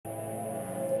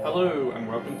Hello and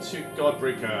welcome to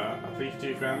Godbreaker, a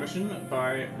Thief fan mission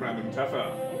by Random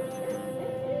Teffer.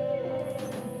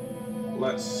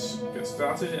 Let's get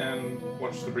started and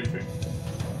watch the briefing.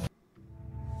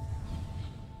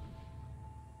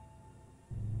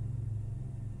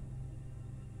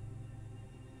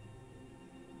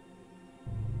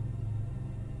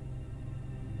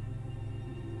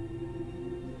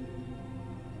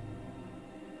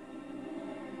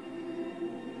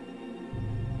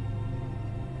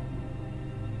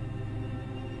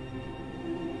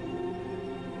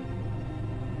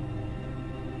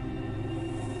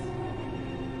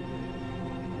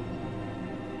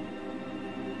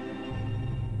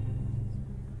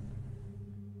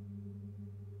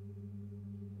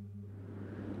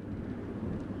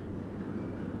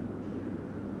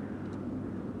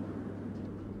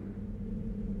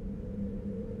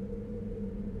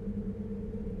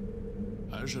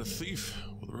 As a thief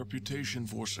with a reputation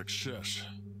for success,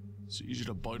 it's easy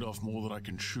to bite off more than I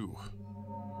can chew.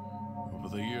 Over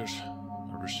the years,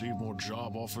 I received more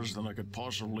job offers than I could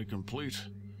possibly complete.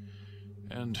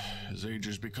 And as age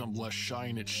has become less shy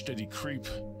in its steady creep,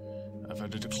 I've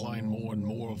had to decline more and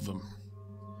more of them.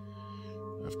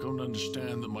 I've come to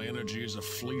understand that my energy is a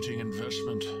fleeting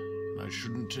investment, and I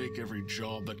shouldn't take every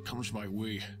job that comes my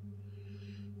way.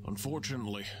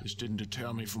 Unfortunately, this didn't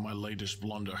deter me from my latest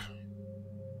blunder.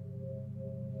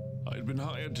 I had been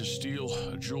hired to steal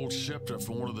a jeweled scepter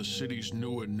from one of the city's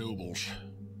newer nobles,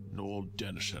 Noel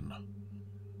Dennison.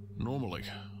 Normally,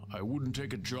 I wouldn't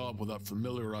take a job without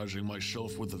familiarizing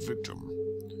myself with the victim,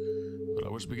 but I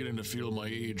was beginning to feel my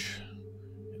age,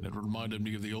 and it reminded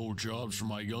me of the old jobs from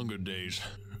my younger days.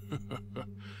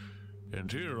 And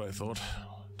here, I thought,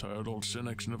 tired old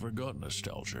cynics never got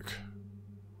nostalgic.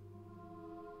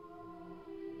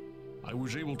 I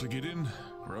was able to get in,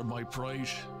 grab my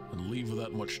prize, and leave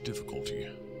without much difficulty.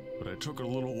 But it took a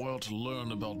little while to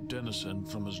learn about Dennison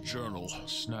from his journal,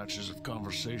 snatches of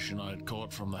conversation I had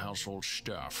caught from the household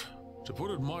staff. To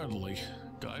put it mildly,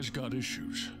 guy's got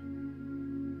issues.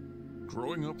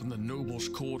 Growing up in the noble's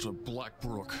court of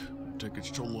Blackbrook would take its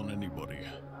toll on anybody.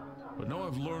 But now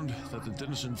I've learned that the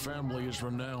Dennison family is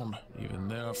renowned, even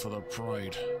there for their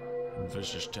pride and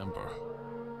vicious temper.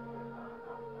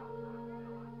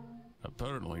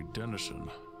 Apparently, Dennison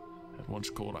had once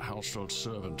caught a household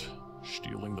servant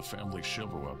stealing the family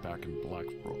silverware back in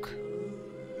Blackbrook.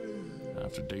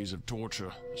 After days of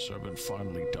torture, the servant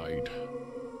finally died.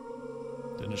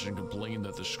 Dennison complained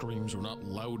that the screams were not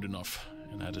loud enough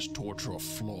and had his torturer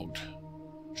flogged.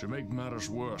 To make matters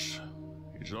worse,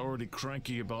 he's already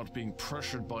cranky about being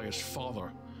pressured by his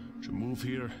father to move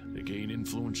here to gain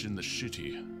influence in the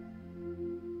city.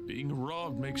 Being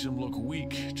robbed makes him look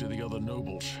weak to the other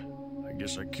nobles. I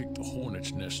guess I kicked the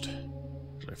hornet's nest,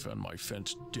 as I found my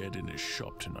fence dead in his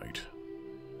shop tonight.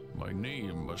 My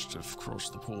name must have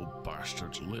crossed the poor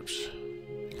bastard's lips,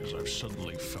 because I've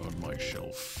suddenly found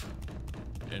myself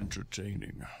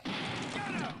entertaining.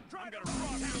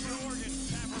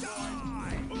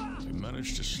 I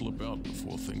managed to slip out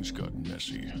before things got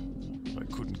messy, but I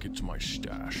couldn't get to my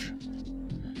stash.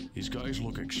 These guys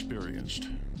look experienced,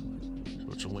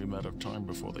 so it's only a matter of time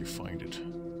before they find it.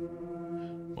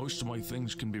 Most of my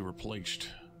things can be replaced,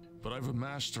 but I've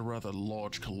amassed a rather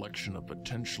large collection of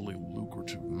potentially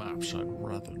lucrative maps I'd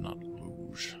rather not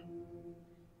lose.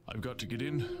 I've got to get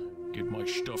in, get my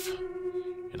stuff,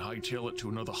 and hightail it to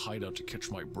another hideout to catch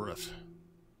my breath.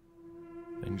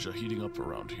 Things are heating up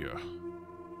around here,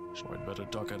 so I'd better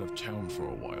duck out of town for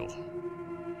a while.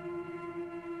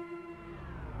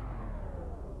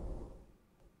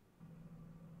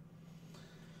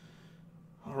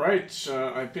 Alright,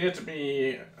 I appear to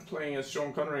be playing as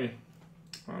Sean Connery,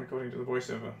 according to the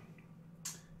voiceover.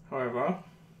 However,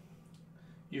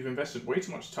 you've invested way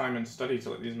too much time and study to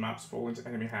let these maps fall into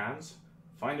enemy hands.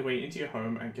 Find a way into your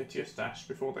home and get to your stash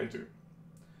before they do.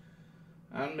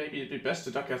 And maybe it'd be best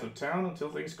to duck out of town until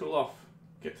things cool off.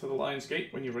 Get to the Lion's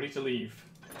Gate when you're ready to leave.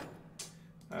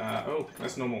 Oh,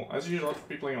 that's normal. As usual, I'll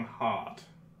be playing on hard.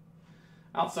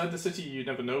 Outside the city, you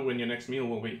never know when your next meal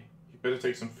will be. You better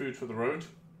take some food for the road.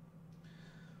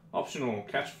 Optional,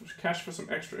 cash for some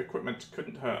extra equipment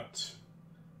couldn't hurt.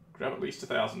 Grab at least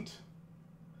 1,000.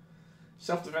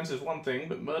 Self-defense is one thing,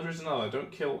 but murder is another.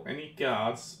 Don't kill any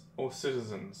guards or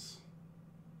citizens.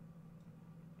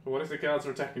 But what if the guards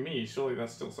are attacking me? Surely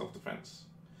that's still self-defense.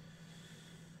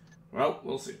 Well,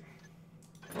 we'll see.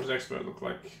 What does expert look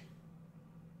like?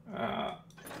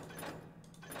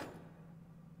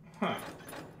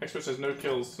 Expert says no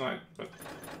kills tonight, but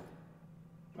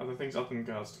other things other than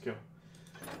guards to kill.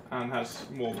 And has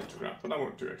more loot to grab, but I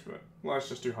won't do expert. Let's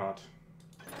just do hard.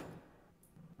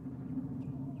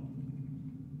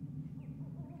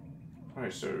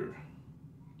 Alright, so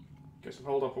guess I've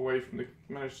holed up away from the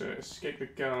managed to escape the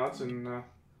guards and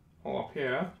hole up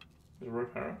here. There's a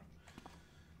rope arrow.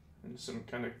 And some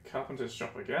kind of carpenter's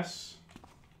shop, I guess.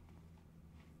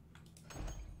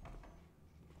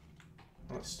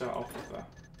 Let's start off with that.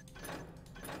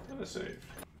 Let us save.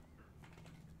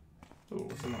 Oh,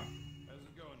 what's in that? How's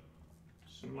it going?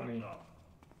 Some money.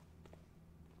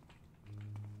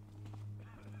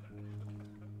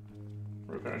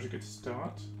 Rope arrow's a good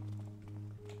start.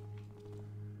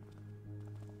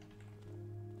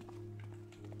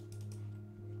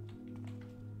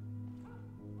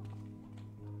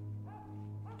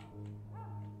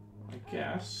 I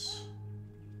guess.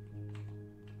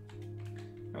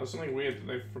 Now, there's something weird that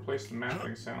they've replaced the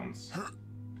mapping sounds.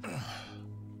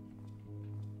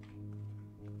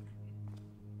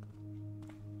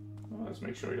 Well, let's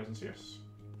make sure he doesn't see us.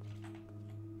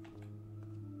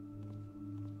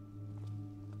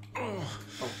 Oh,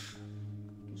 I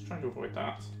was trying to avoid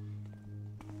that.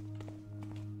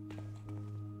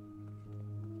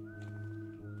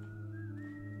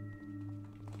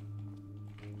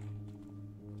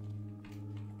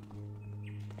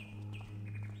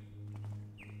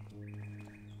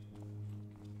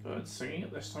 Birds singing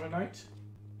at this time of night?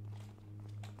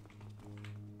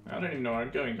 I don't even know where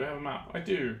I'm going. Do I have a map? I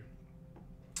do.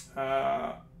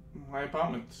 My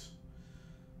apartment.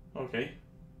 Okay.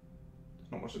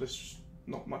 Not much of this.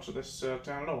 Not much of this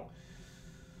town at all.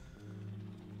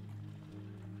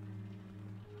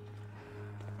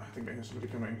 I think I hear somebody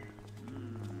coming.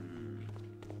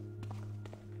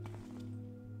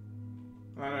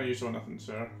 I know you saw nothing,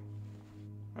 sir.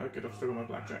 I could have thrown my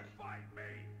blackjack.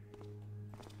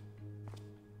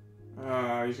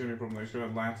 He's gonna be a problem. He's got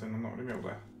a lantern. I'm not gonna be able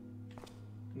to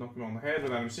knock him on the head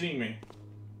without him seeing me.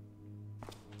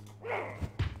 I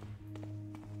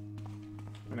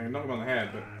mean, I can knock him on the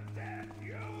head, but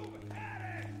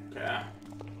yeah.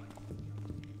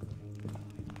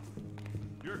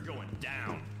 You're going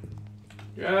down.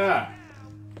 Yeah.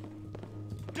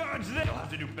 Dodge this. You'll have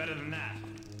to do better than that.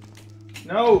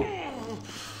 No.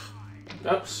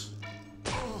 Oops.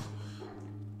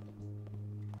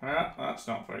 That's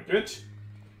not very good.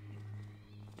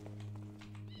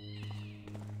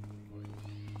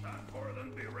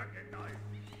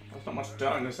 There's not much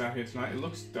darkness out here tonight. It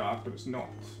looks dark, but it's not.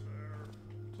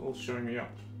 It's all showing me up.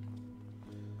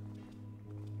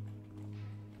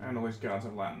 And all these guards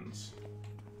have lanterns.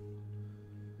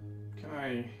 Can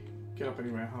I get up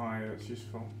anywhere high that's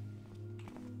useful?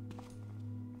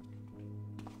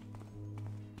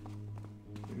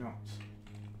 Maybe not.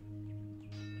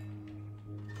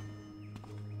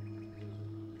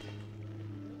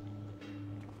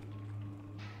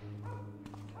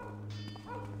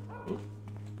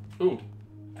 Ooh.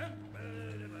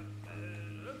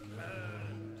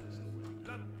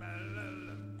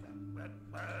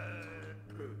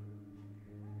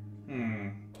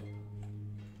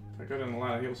 If I go down the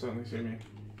ladder, he'll certainly see me.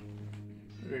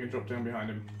 Maybe I can drop down behind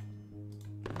him.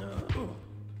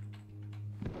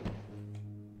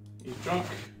 He's drunk.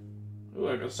 Ooh,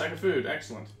 I got a sack of food.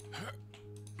 Excellent.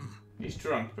 He's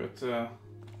drunk, but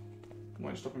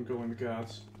won't stop him calling the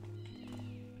guards.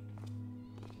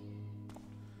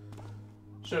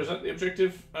 So is that the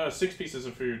objective? 6 pieces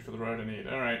of food for the road I need.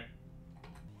 Alright.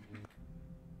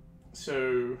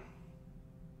 So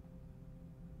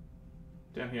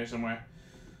down here somewhere.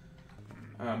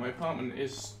 My apartment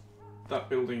is that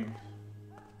building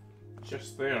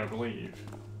just there, I believe.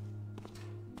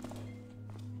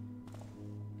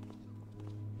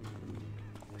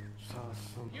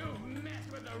 You've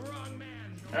messed with the wrong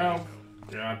man. Oh,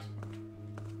 God.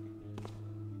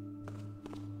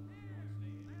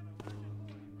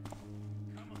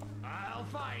 I'll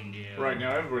find you. Right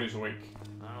now, everybody's awake.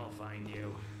 I'll find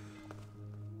you.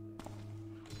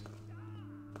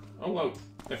 Oh, well,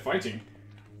 they're fighting.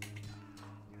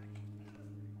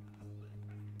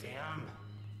 Damn,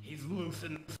 he's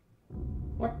loosened.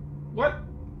 What? What?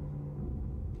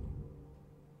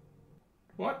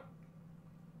 What?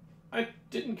 I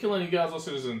didn't kill any guards or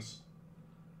citizens.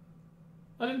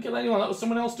 I didn't kill anyone. That was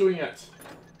someone else doing it.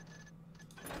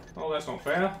 Oh, that's not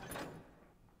fair.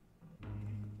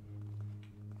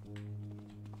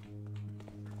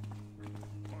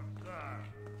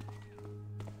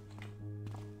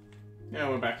 Yeah,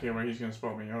 we're back here where he's going to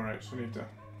spot me. Alright, so I need to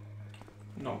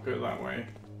not go that way.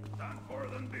 Not more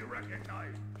than be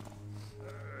recognized.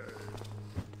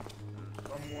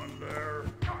 Someone there.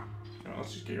 Oh,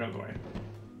 let's just get you out of the way.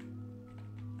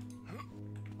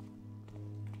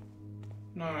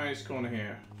 Nice corner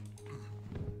here.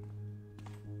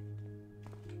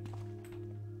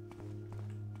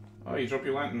 Oh, you drop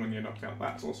your lantern when you're knocked out.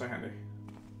 That's also handy.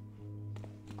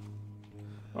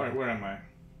 Alright, where am I?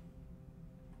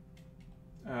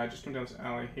 I just come down to the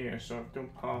alley here, so I've gone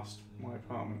past my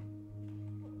apartment.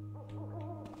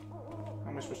 How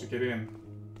am I supposed to get in?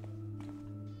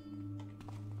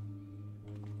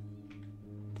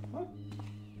 What?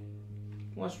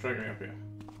 Let's drag me up here.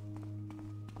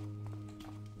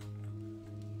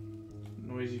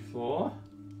 Noisy floor.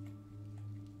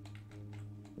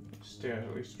 Stairs,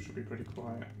 at least, should be pretty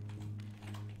quiet.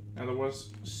 Now there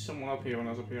was someone up here when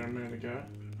I was up here a minute ago.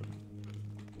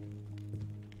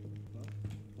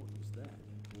 What was that?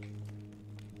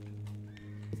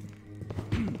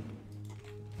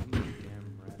 Damn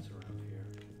rats around here.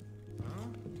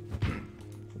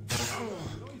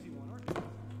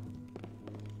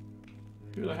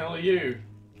 Who the hell are you?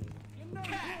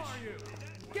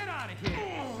 Get out of here!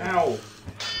 Ow!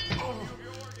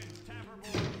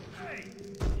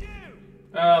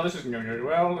 This isn't going to go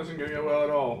well. This isn't going to go well at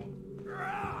all.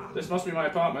 This must be my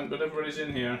apartment, but everybody's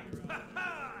in here.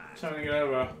 Turning it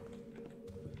over.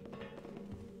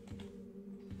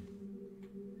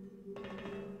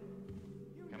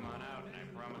 Come on out, and I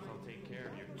promise I'll take care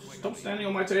of you quick. Stop standing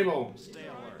on my table. Stay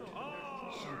alert.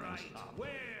 Alright,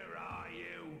 where are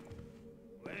you?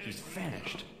 He's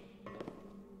vanished.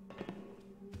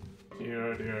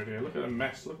 Dear, oh dear, oh dear. Look at the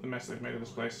mess. Look at the mess they've made of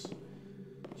this place. Do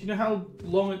you know how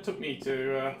long it took me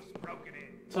to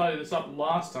tidy this up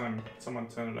last time someone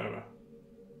turned it over?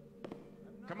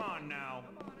 Come on now.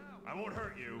 I won't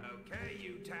hurt you. Okay,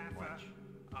 you Taffa.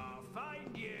 I'll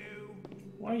find you.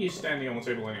 Why are you standing on the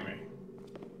table anyway?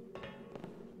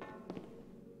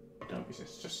 Don't be,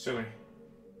 it's just silly.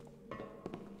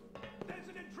 There's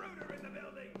an intruder in the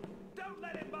building. Don't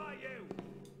let him by you.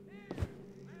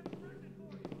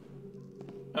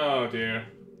 Oh dear.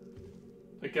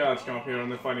 The guards come up here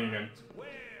and they're fighting again. Where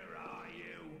are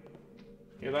you?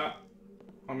 Hear that?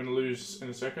 I'm gonna lose in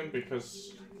a second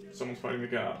because someone's fighting the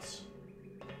guards.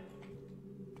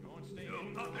 You'll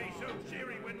not be so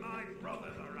cheery when my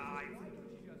brothers arrive.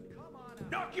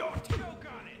 Knock your choke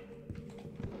on it.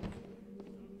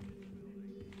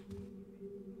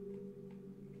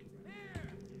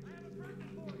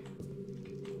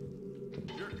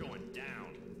 You're going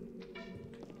down.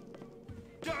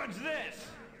 Dodge this!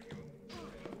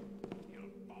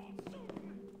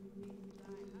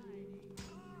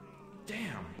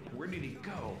 Damn, where did he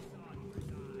go?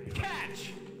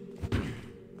 Catch!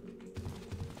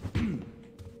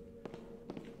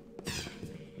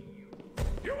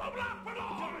 You won't laugh for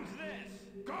long! Dodge this!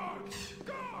 Guards!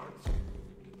 Guards!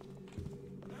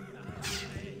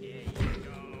 Here you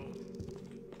go.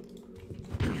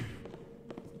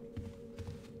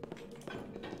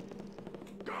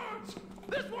 Guards!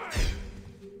 This way!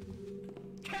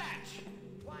 Catch!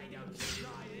 Why don't you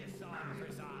try this on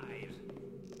for size?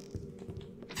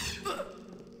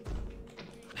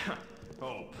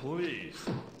 Oh, please.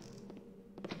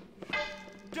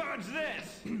 Dodge this!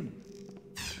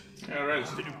 Alright,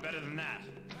 To do better than that.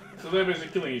 so they're basically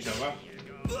killing each other.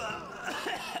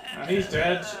 And he's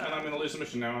dead, and I'm gonna lose the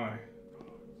mission now, aren't I?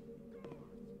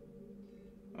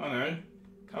 Oh no.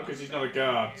 Oh, because he's not a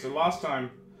guard. So last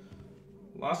time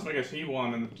I guess he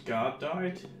won and the guard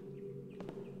died.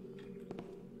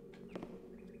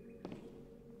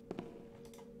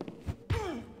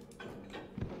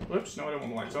 Whoops, no I don't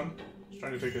want the lights on. Just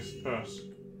trying to take his purse.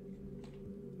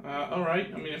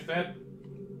 Alright, I mean if they're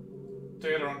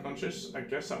dead or unconscious, I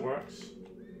guess that works.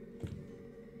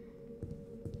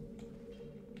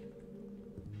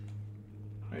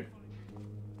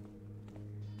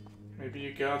 Maybe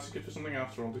you guards are good for something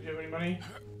after all. Did you have any money?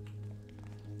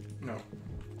 No.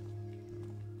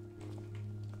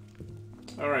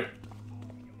 Alright.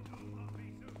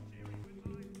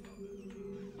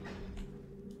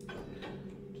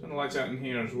 Turn the lights out in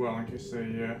here as well in case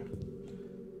they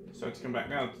decide to come back.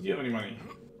 Now, did you have any money?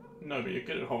 No, but you're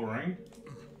good at hovering.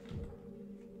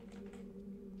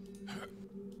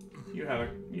 You had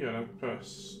a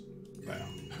purse there.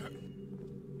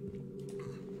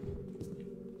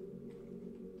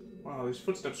 Wow, these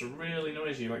footsteps are really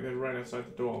noisy, like they're right outside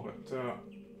the door, but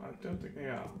I don't think they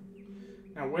are.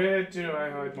 Now, where do I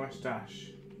hide my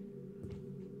stash?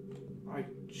 I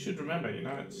should remember, you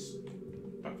know,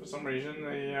 but for some reason,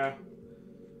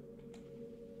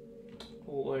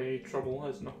 all the trouble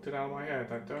has knocked it out of my head.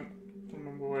 I don't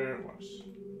remember where it was.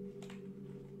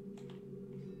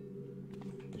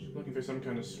 Just looking for some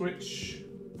kind of switch.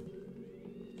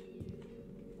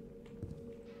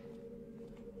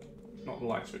 Not the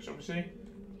light switch, obviously.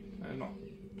 Not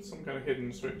some kind of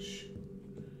hidden switch.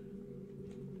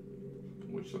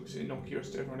 Which looks innocuous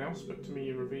to everyone else, but to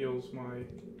me reveals my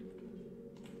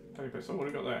hiding place. Oh, what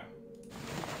have we got there?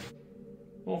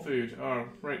 More food. Oh,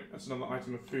 right. That's another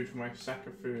item of food for my sack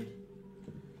of food.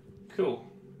 Cool.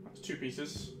 That's 2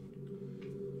 pieces.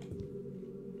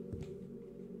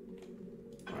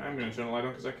 I'm going to turn the light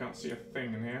on because I can't see a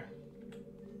thing in here.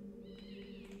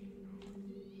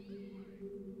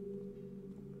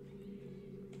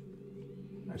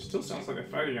 It still sounds like they're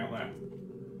fighting out there.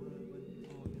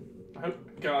 I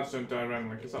hope guards don't die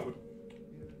randomly because that would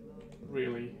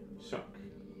really suck.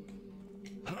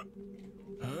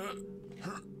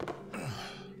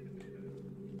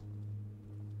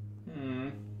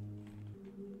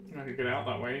 I could get out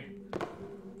that way,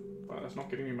 but that's not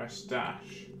giving me my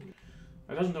stash.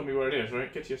 It doesn't tell me where it is,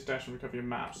 right? Get to your stash and recover your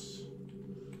maps.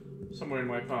 Somewhere in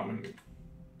my apartment.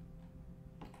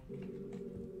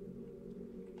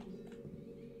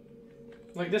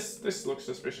 Like this looks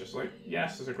suspicious. Like,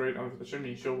 yes, there's a grate over the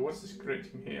chimney, sure, but what's this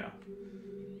grating here?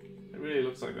 It really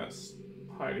looks like that's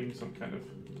hiding some kind of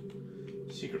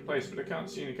secret place, but I can't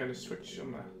see any kind of switch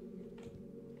on the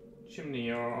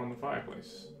chimney or on the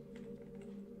fireplace.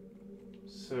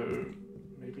 So,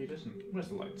 maybe it isn't. Where's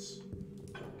the lights?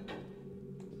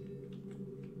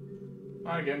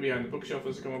 And again, behind the bookshelf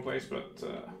is a common place, but...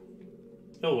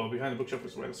 oh well, behind the bookshelf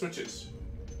is where the switch is.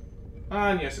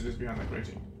 And yes, it is behind that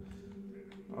grating.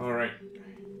 Alright.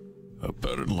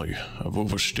 Apparently, I've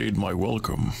overstayed my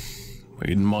welcome.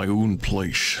 In my own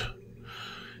place.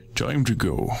 Time to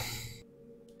go.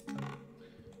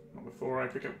 Not before I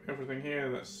pick up everything here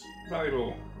that's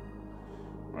valuable.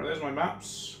 Alright, there's my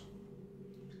maps.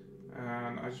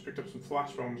 And I just picked up some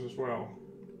flash bombs as well.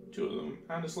 2 of them,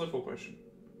 and a slipful potion.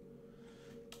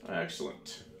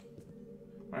 Excellent.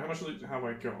 Right, how much loot have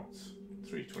I got?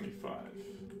 325.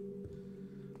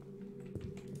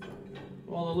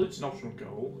 Well, the loot's an optional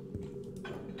goal.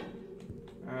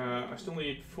 I still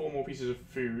need 4 more pieces of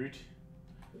food.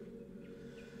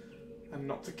 And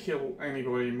not to kill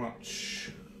anybody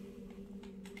much.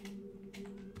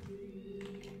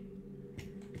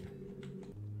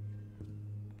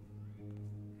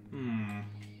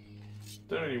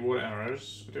 Don't have any water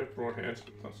arrows. I do have broadheads,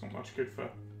 but that's not much good for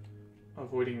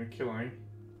avoiding the killing.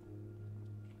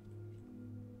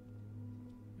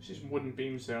 There's some wooden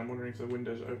beams there. I'm wondering if the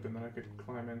window's open, then I could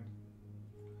climb in.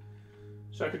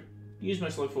 So I could use my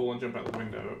slow fall and jump out the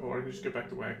window, or I could just go back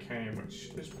the way I came,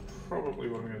 which is probably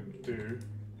what I'm going to do.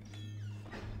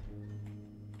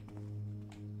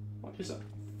 What is that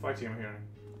fighting I'm hearing?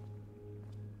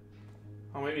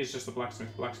 Oh, maybe it's just the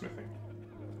blacksmithing.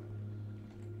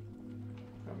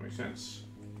 That makes sense.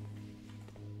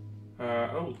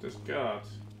 Oh, there's guard.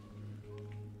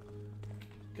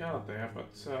 Guard there,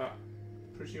 but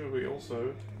presumably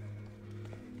also,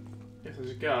 if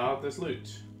there's a guard, there's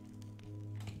loot.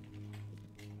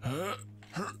 Oh.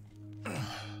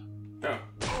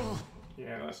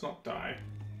 Yeah, let's not die.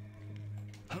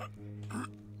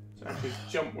 So actually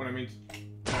jump when I mean...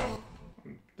 No.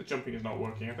 The jumping is not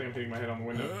working. I think I'm hitting my head on the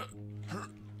window.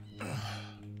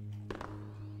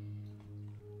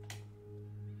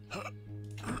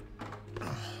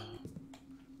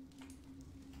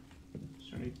 Is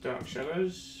there any dark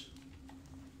shadows?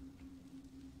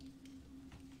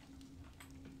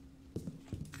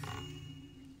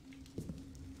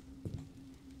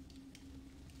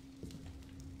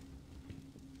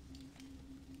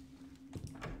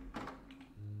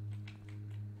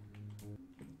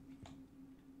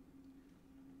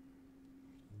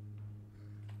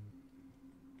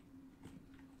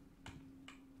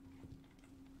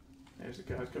 There's the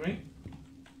guard coming.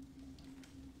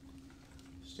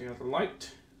 Stay out the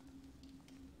light.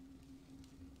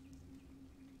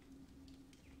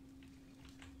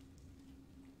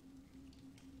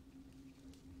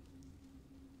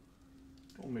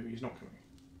 Or maybe he's not coming.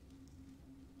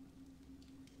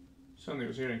 Suddenly I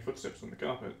was hearing footsteps on the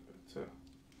carpet, but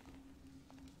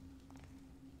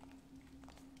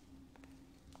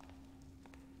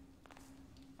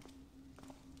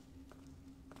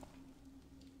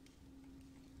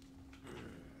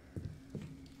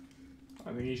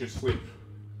I think he should sleep.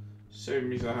 Save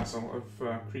me the hassle of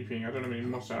creeping. I don't have any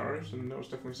moss arrows, and there was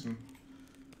definitely some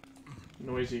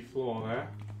noisy floor there.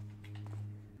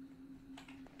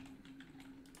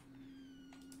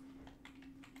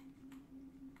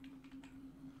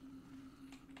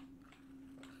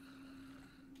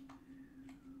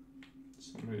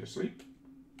 Somebody asleep.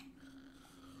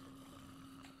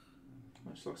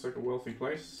 This looks like a wealthy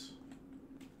place.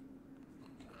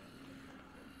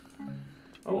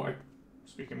 Oh,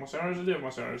 speaking of moss arrows, I do have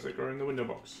moss arrows that grow in the window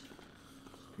box.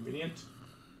 Convenient.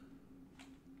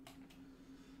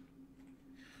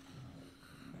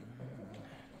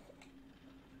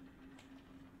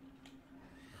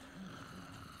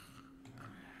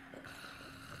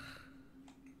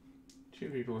 2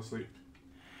 people asleep.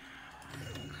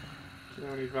 Do they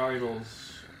have any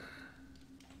valuables?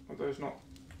 Are those not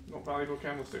valuable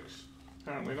candlesticks?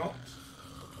 Apparently not.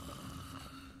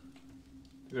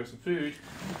 There's some food.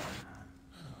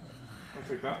 I'll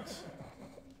take that.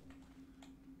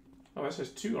 Oh, that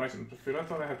says 2 items for food. I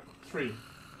thought I had 3.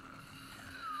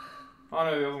 Oh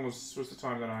no, the other one was the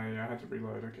time that I had to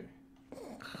reload. Okay.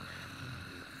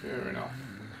 Fair enough.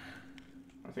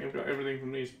 I think I've got everything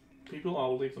from these people.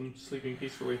 I'll leave them sleeping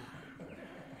peacefully.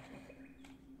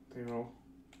 They will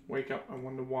wake up and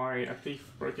wonder why a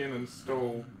thief broke in and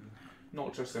stole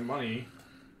not just their money,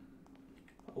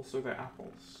 but also their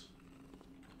apples.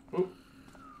 Oh!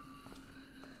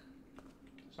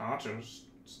 This archer's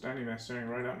standing there staring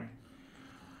right at me.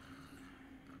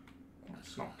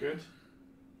 That's not good.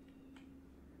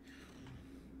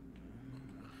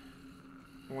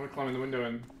 I want to climb in the window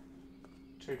and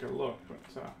take a look, but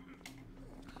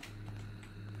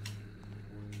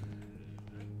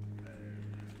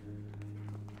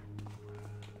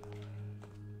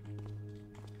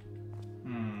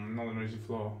another noisy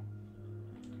floor.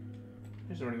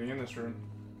 Is there anything in this room?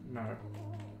 No.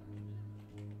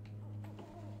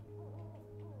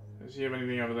 Does he have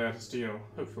anything over there to steal?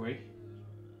 Hopefully.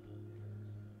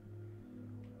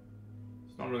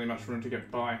 There's not really much room to get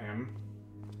by him.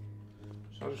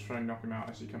 So I'll just try and knock him out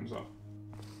as he comes up.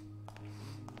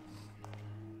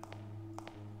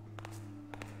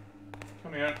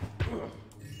 Come here. Ugh.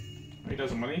 He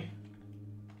doesn't money.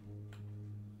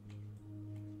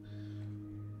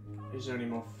 Is there any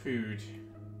more food?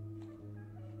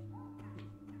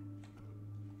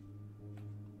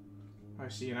 I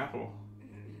see an apple.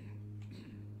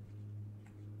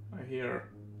 I hear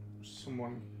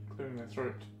someone clearing their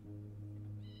throat.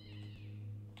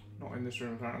 Not in this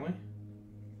room apparently.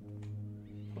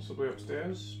 Possibly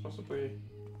upstairs, possibly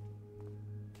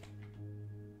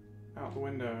out the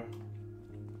window.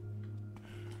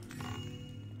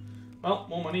 Well,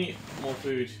 more money, more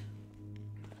food.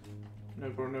 No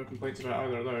complaints about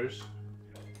either of those.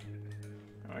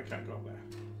 Oh, I can't go up there.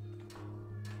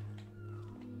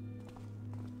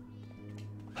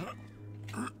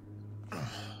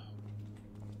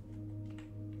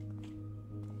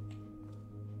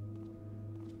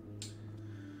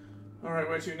 Alright,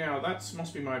 where to now? That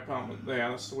must be my apartment there.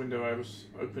 That's the window I was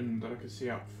open that I could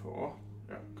see out for.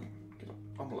 Yeah, come on, get up.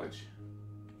 On the ledge.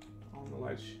 On the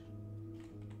ledge.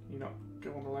 Can you not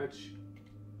go on the ledge?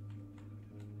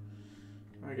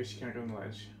 I guess you can't go on the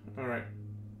ledge. Alright.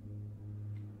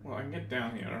 Well, I can get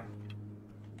down here.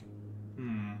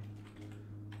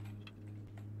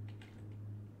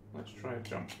 Let's try a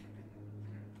jump.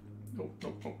 Oh,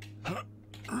 no, oh.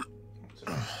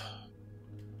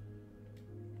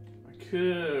 I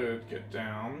could get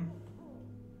down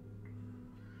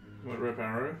with a rope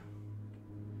arrow.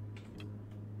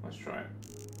 Let's try it.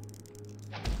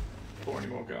 Before any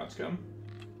more guards come.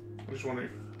 I'm just wondering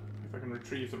if I can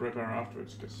retrieve the rope arrow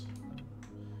afterwards, because...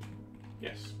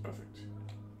 Yes, perfect.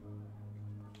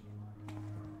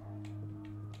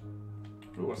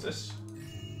 Ooh, what's this?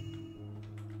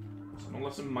 Someone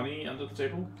left some money under the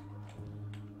table?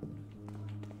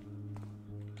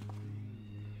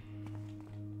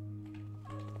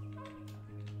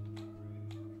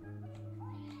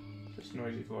 This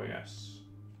noisy floor, yes.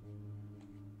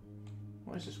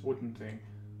 What is this wooden thing?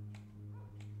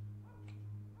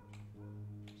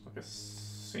 It's like a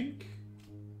sink?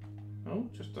 Oh,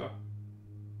 just a...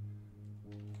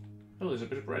 Oh, there's a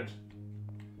bit of bread.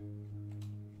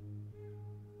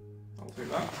 I'll take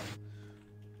that.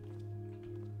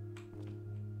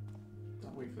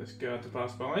 I'll wait for this guard to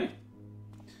pass by.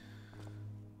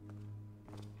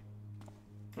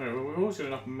 Alright, well, we've always got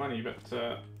enough money,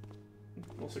 but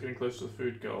also getting close to the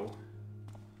food goal.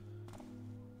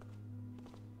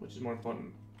 Which is more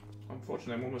important.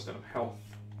 Unfortunately, I'm almost out of health.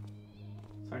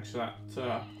 Thanks to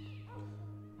that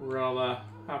rather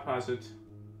haphazard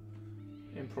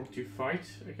impromptu fight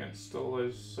against all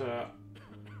those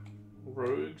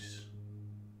rogues.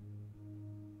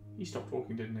 He stopped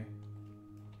walking, didn't he?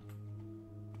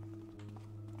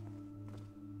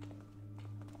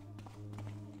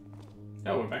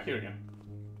 Oh, we're back here again.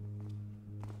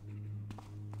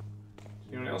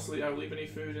 Does anyone else leave any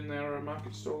food in their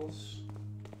market stalls?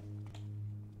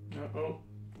 No. Oh,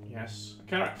 yes. A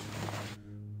carrot.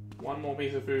 One more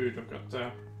piece of food. I've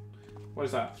got, what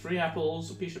is that? 3 apples,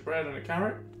 a piece of bread, and a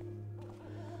carrot.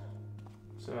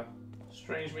 It's a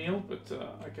strange meal, but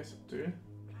I guess it'll do.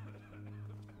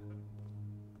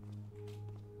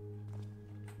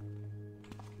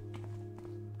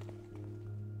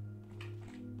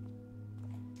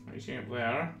 He's going up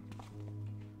there.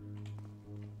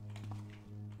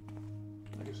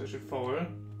 I guess I should follow.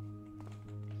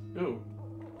 Oh.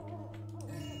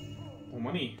 More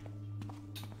money.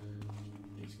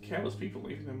 These careless people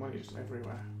leaving their money just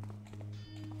everywhere.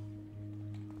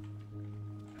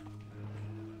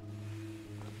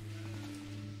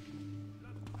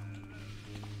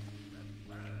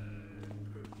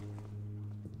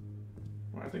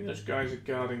 Right, I think those guys are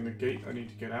guarding the gate I need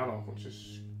to get out of, which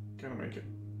is gonna make it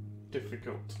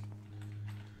difficult.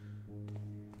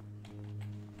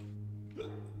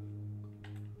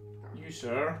 You,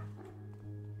 sir.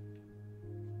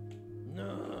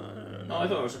 No, I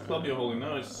thought it was a club you're holding.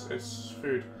 No, it's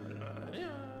food.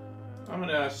 I'm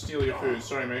gonna steal your food.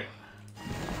 Sorry, mate.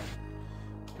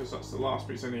 Because that's the last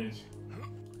piece I need.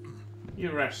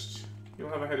 You rest. You'll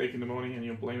have a headache in the morning and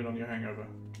you'll blame it on your hangover.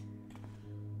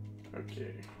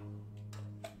 Okay.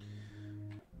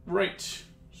 Right.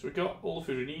 So we got all the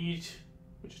food we need.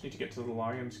 We just need to get to the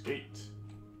Lion's Gate.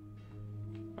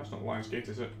 That's not the Lion's Gate,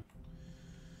 is it?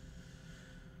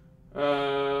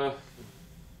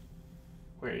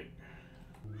 Wait.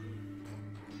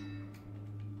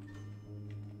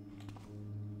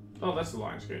 Oh, that's the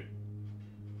Lion's Gate.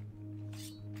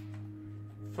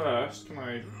 First, can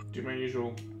I do my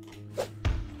usual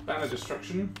banner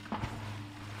destruction?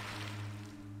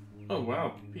 Oh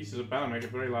wow, pieces of banner make a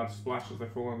very loud splash as they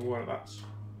fall in the water. That's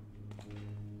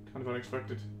kind of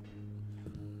unexpected.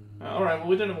 Alright, well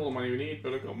we don't have all the money we need,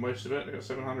 but I've got most of it. I got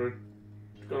 700.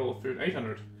 I've got all the food,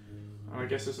 800. I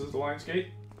guess this is the Lion's Gate?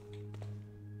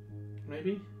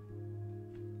 Maybe?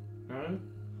 No? I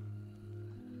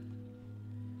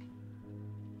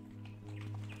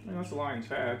mean, that's the lion's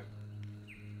head.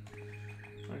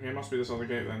 Okay, it must be this other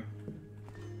gate then.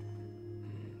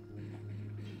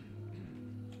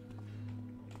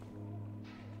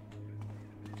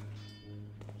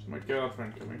 Is my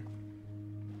girlfriend coming?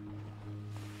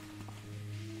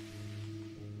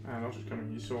 Ah, not just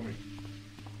coming, you saw me.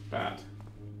 Bad.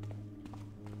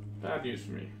 Bad news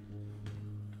for me.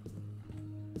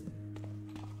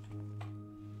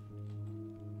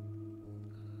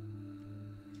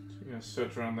 So I'm gonna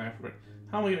search around there for a bit.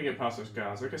 How am I gonna get past those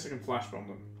guards? I guess I can flash bomb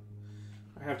them.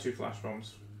 I have 2 flash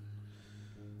bombs.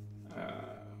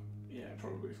 Yeah,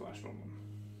 probably flash bomb them.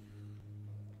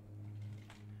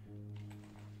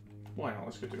 Why not?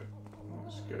 Let's go do it.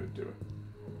 Let's go do it.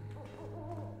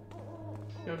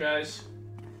 Yo, guys.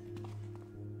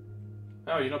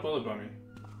 Oh, you're not bothered by me.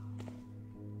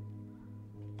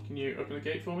 Can you open the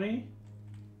gate for me?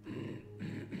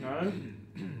 No?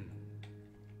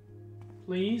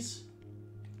 Please?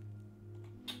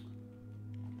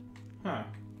 Huh.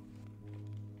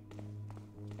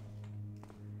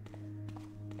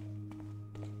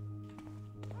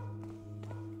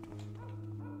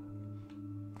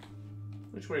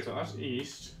 Which way is that? That's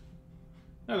east.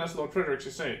 No, that's Lord Frederick's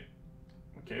estate.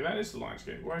 Okay, that is the Lion's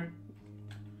Gate. Why do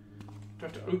I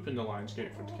have to open the Lion's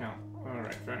Gate for it to count?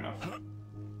 Alright, fair enough.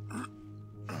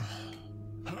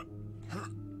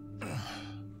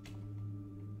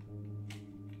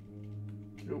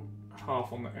 Oh,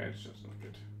 half on the edge, that's not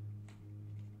good.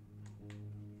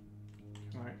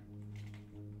 Right.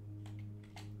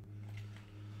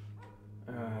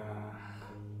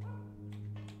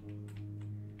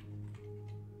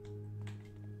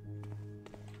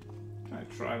 Can I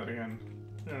try that again?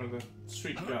 No, the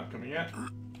street guard coming yet.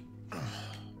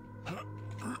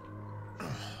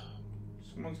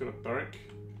 Someone's got a barrack.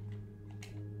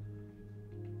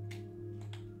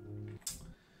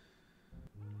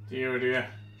 Dear, oh dear.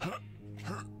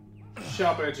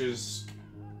 Sharp edges.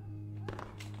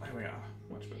 There we are.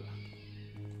 Much better.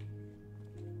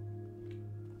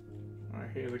 I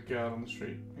hear the guard on the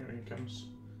street. Here he comes.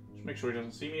 Just make sure he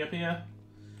doesn't see me up here.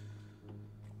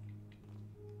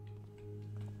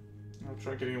 I'll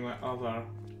try getting him that other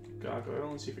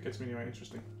gargoyle and see if it gets me anywhere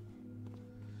interesting.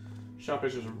 Sharp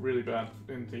edges are really bad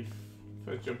in Thief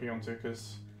for jumping onto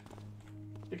because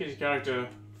your character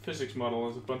physics model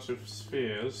is a bunch of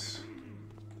spheres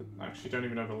that actually don't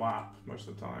even overlap most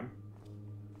of the time.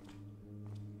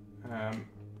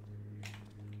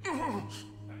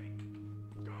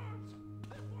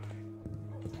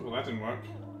 Well, that didn't work.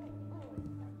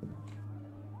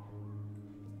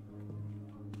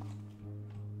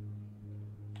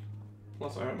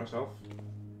 Plus, I hurt myself.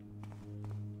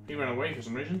 He ran away for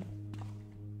some reason.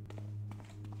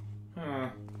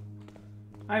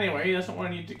 Anyway, that's not where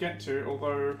I need to get to,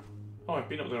 although... Oh, I've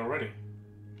been up there already.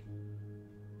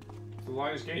 The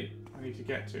Lion's Gate I need to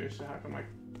get to, so how come I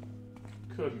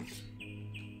couldn't?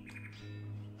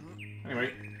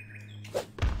 Anyway.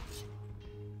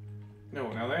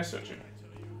 No, now they're searching.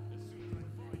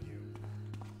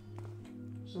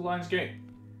 It's the Lion's Gate.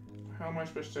 How am I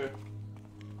supposed to...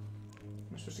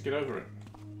 I'm supposed to get over it?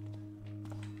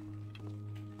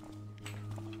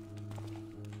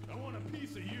 I want a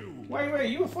piece of you. Wait,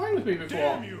 you were fine with me before.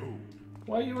 Damn you!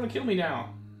 Why do you want to kill me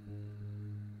now?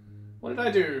 What did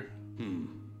I do?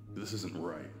 This isn't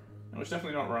right. No, it's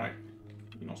definitely not right.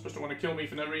 You're not supposed to want to kill me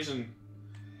for no reason.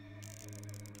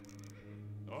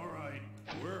 All right,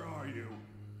 where are you?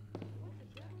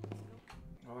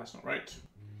 Well, that's not right.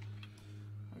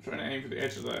 I'm trying to aim for the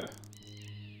edge of the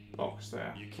box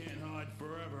there. You can't hide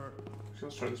forever. So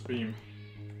let's try this beam.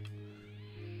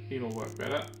 Beam will work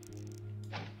better.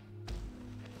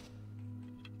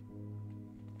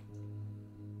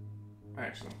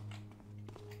 Excellent.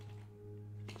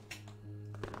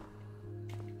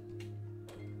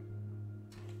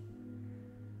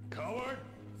 Coward,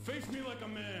 face me like a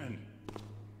man.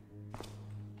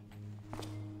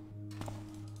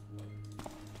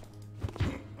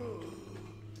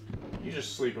 You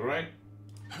just sleep, alright?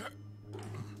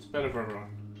 It's better for everyone.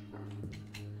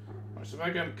 Alright, so if I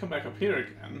can come back up here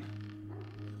again...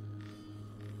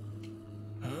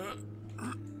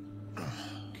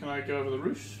 Can I go over the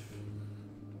roof?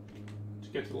 To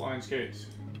get to the Lion's Gate?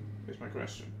 Here's my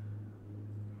question.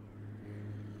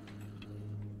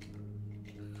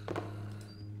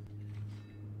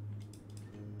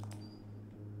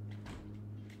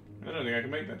 I don't think I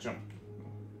can make that jump.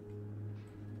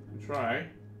 Try.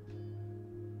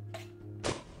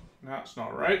 That's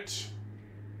not right.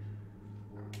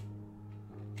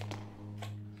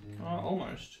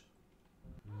 Almost.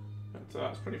 But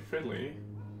that's pretty fiddly.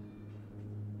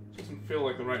 Doesn't feel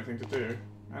like the right thing to do.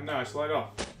 And now I slide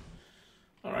off.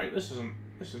 Alright, this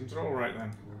isn't at all right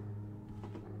then.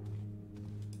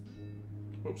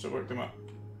 Oops, I worked him up.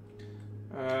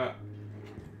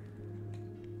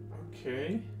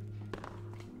 Okay.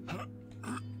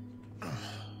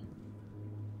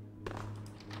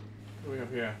 What do we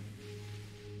have here?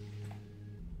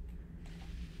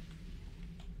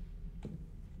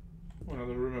 Oh,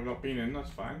 another room I've not been in, that's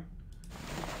fine.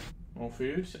 More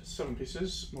food, 7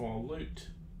 pieces, more loot.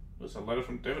 There's a letter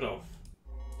from Davidov.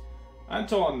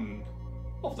 Anton!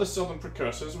 Of the Southern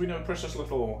Precursors, we know precious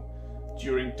little.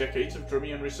 During decades of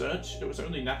Drumian research, it was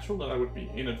only natural that I would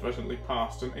be inadvertently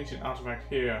passed an ancient artifact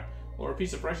here, or a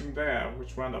piece of writing there,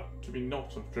 which wound up to be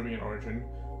not of Drumian origin,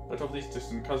 but of these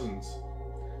distant cousins.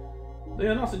 They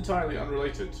are not entirely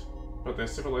unrelated, but their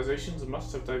civilizations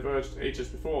must have diverged ages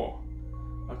before.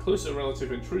 A closer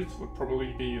relative in truth would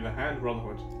probably be the Hand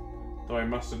Brotherhood, though I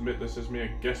must admit this is mere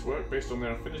guesswork based on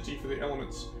their affinity for the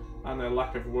elements and their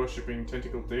lack of worshipping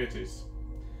tentacled deities.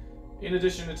 In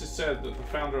addition, it is said that the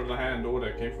founder of the Hand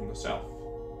Order came from the south.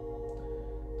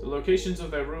 The locations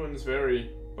of their ruins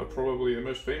vary, but probably the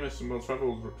most famous and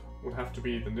well-travelled would have to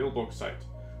be the Nilbog site,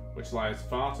 which lies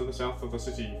far to the south of the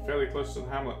city, fairly close to the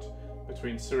hamlet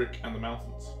between Cyric and the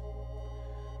mountains.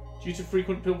 Due to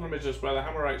frequent pilgrimages by the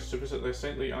Hammerites to visit their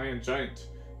saintly Iron Giant,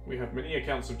 we have many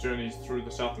accounts of journeys through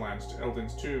the Southlands to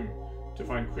Eldin's tomb to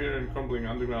find queer and crumbling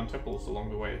underground temples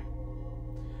along the way.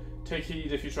 Take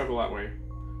heed if you travel that way.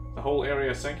 The whole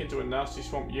area sank into a nasty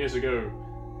swamp years ago,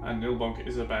 and Nilbog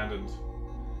is abandoned.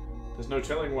 There's no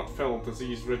telling what fell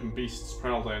disease-ridden beasts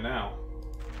prowl there now.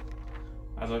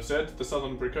 As I've said, the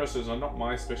Southern Precursors are not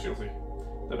my specialty.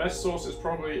 The best source is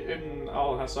probably Ibn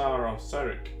al-Hasar of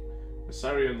Cyric. The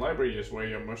Syrian library is where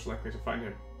you're most likely to find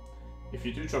him. If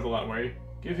you do travel that way,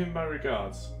 give him my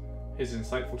regards. His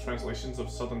insightful translations of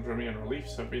Southern Drumian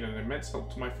reliefs have been an immense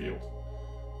help to my field.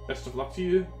 Best of luck to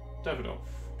you, Davidov.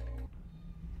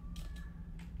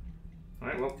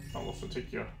 Alright, well, I'll also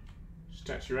take your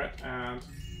statuette and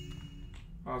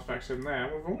artifacts in there.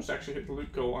 We've almost actually hit the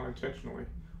loot goal unintentionally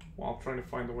while trying to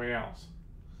find the way out.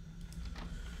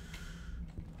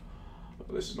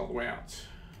 But this is not the way out.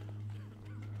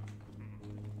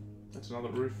 That's another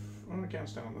roof. Oh, I can't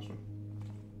stand on this one.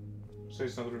 Say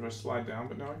it's another roof I slide down,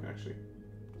 but no, I can actually...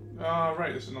 Ah,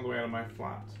 right, this is another way out of my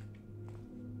flat.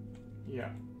 Yeah.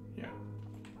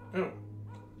 Oh.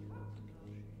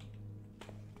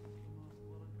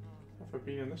 Have I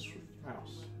been in this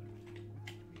house?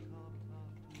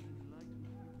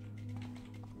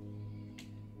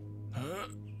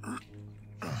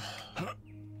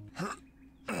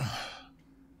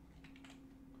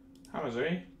 Hammers,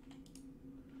 eh?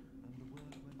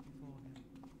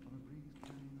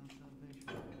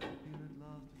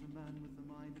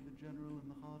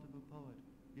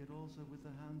 Also with the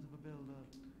hands of a builder,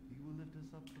 he will lift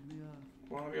us up from the earth.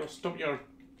 Well, you'll stop your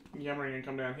yammering and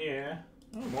come down here.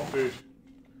 Oh, more food.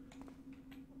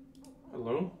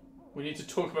 Hello? We need to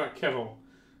talk about Keval.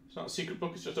 It's not a secret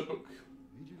book, it's just a book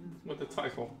with the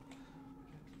title.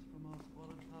 Protects us from our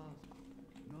squalid past.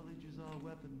 Knowledge is our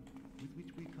weapon, with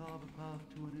which we carve carve a path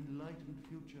to an enlightened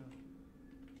future.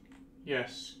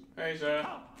 Yes. Hey, sir.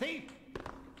 Oh, thief!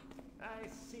 I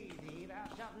see thee, thou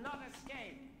shalt not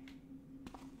escape.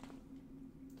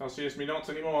 Thou seest me not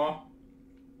anymore.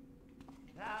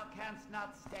 Thou canst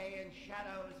not stay in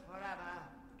shadows forever.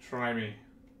 Try me.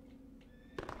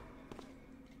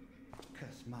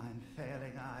 Curse mine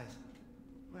failing eyes.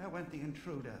 Where went the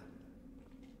intruder?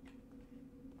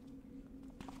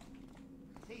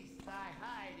 Cease thy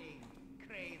hiding,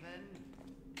 craven.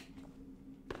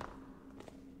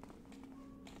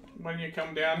 When you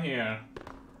come down here,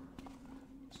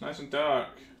 it's nice and dark.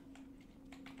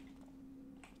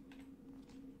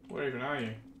 Where even are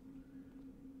you?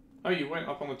 Oh, you went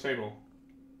up on the table.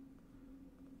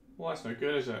 Well, that's no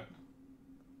good, is it?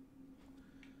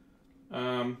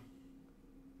 Alright.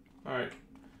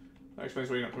 That explains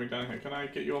why you're not coming down here. Can I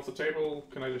get you off the table?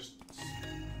 Can I just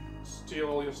steal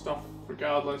all your stuff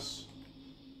regardless?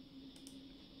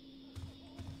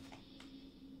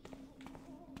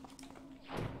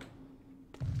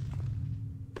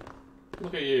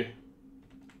 Look at you.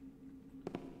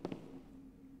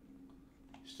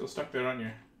 You're still stuck there, aren't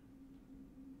you?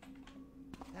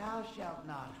 Thou shalt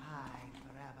not hide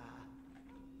forever.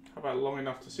 How about long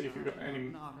enough to see if you've got any...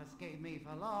 Not escape me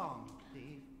for long,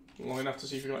 thief. Long enough to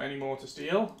see if you've got any more to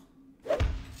steal?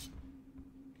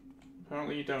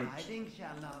 Apparently you don't. Hiding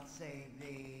shall not save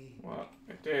thee. Well,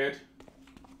 it did.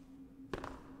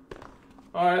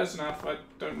 Alright, that's enough. I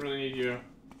don't really need your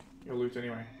loot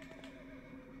anyway.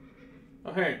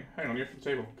 Oh, hey, hang on, you're from the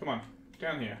table. Come on,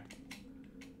 down here.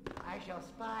 I shall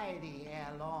spy thee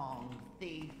ere long,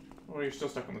 thief. Or are you still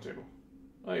stuck on the table?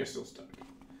 Oh, you're still stuck.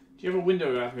 Do you have a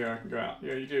window out here I can go out?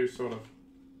 Yeah, you do, sort of.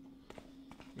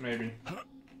 Maybe.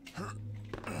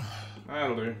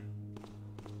 That'll do.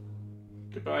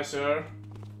 Goodbye, sir.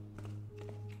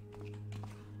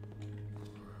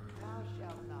 Thou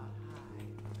shalt not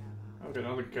hide forever. I've got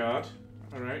another guard.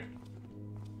 Alright.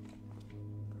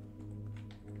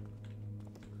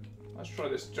 Let's try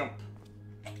this jump.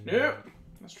 Nope!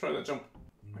 Let's try that jump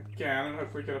again and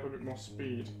hopefully get up a bit more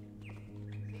speed.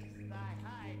 Cease thy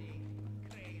hiding,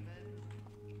 craven.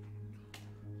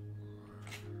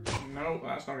 No,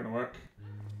 that's not gonna work.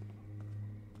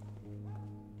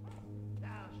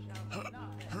 Thou shalt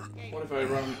not escape. What if I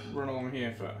run along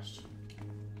here first?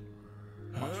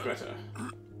 Much better.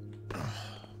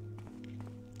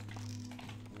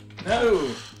 No!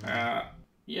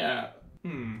 Yeah.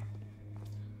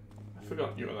 I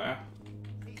forgot you were there.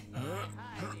 Cease thy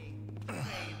hiding,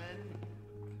 craven.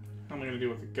 How am I gonna deal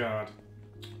with the guard?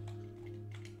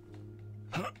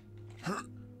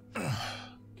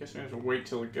 Guess we have to wait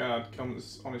till the guard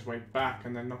comes on his way back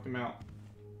and then knock him out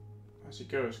as he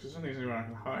goes, because I don't think there's anywhere I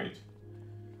can hide.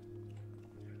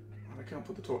 And I can't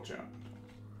put the torch out.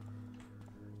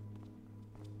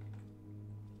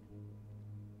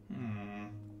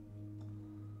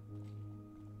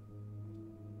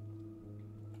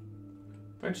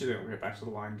 Eventually they'll get back to the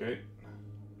line gate.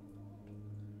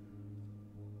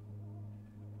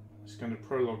 This kind of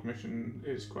prologue mission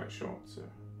is quite short, so...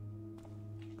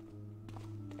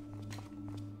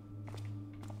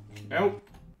 Nope!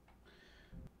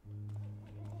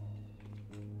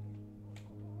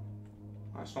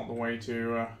 That's not the way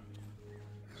to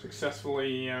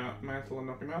successfully mantle and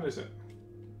knock him out, is it?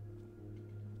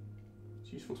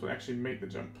 It's useful to actually make the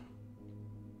jump.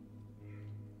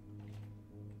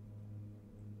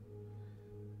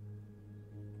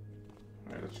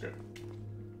 Alright, let's go.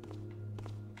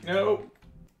 No!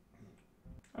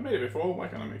 I made it before, why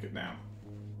can't I make it now?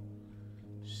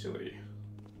 Silly.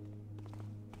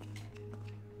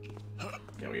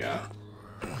 There we are.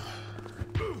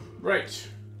 Right.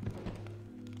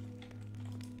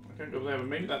 I can't go there, but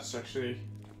maybe that's actually...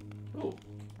 Oh.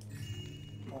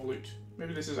 More loot.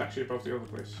 Maybe this is actually above the other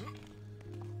place.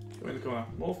 Go in the corner.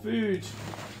 More food!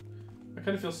 I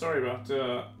kind of feel sorry about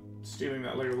stealing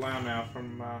that leg of lamb now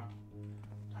from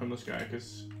homeless guy,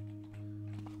 because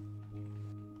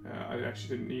I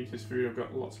actually didn't need his food. I've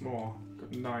got lots more.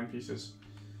 Got 9 pieces.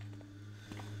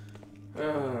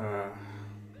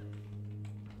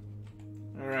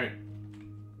 Alright.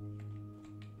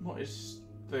 What is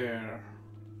there?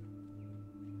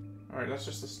 Alright, that's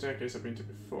just the staircase I've been to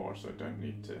before, so I don't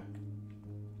need to...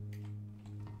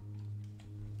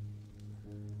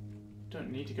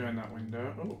 Don't need to go in that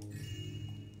window. Oh.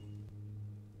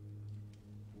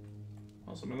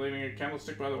 Oh, someone leaving a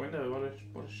candlestick by the window.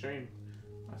 What a shame.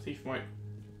 A thief might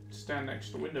stand next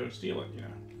to the window and steal it, you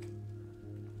know.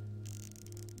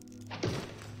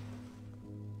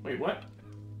 Wait, what?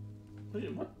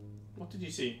 What did you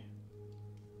see?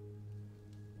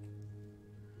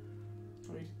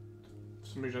 Oh, for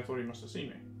some reason I thought he must have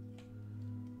seen me.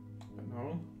 But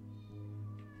no.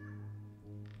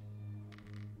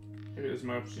 Maybe there's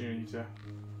my opportunity to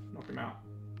knock him out.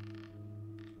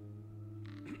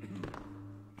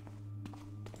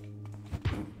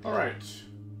 Alright.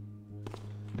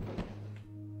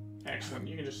 Excellent,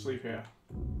 you can just sleep here.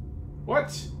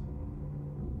 What?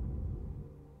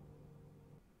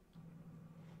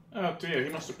 Oh dear, he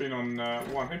must have been on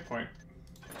 1 hit point.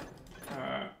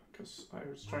 Because I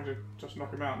was trying to just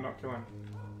knock him out and not kill him.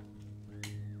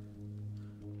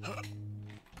 Oh,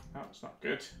 it's not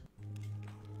good.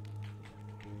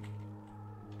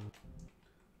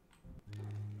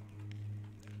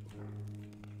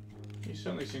 He's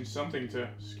certainly seen something to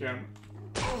scare him.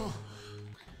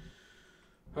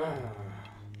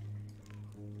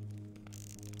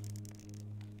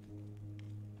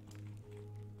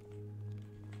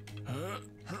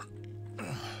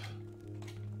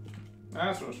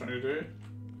 That's what I was trying to do.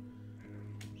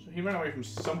 So he ran away from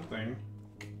something.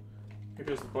 Maybe it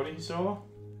was the body he saw?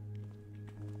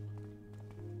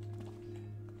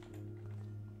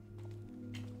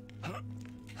 I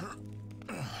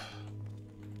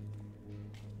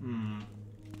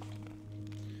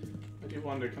do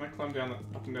wonder, can I climb down that,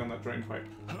 up and down that drain pipe?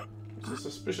 It's a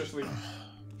suspiciously...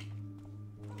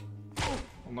 Well,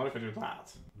 not if I do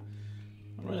that.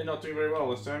 I'm really not doing very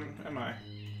well this time, am I?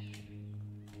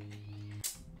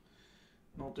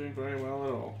 Not doing very well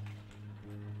at all.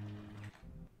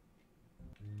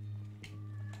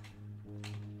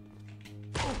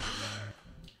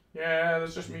 Yeah,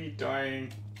 that's just me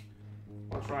dying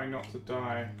while trying not to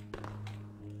die.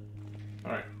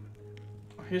 Alright.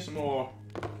 I hear some more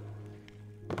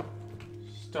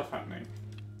stuff happening.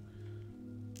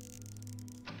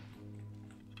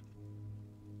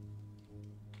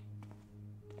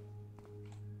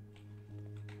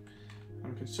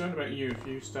 I'm concerned about you if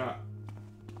you start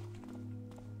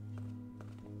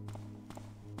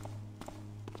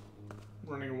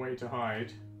running away to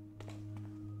hide.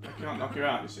 I can't knock you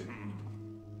out, you see.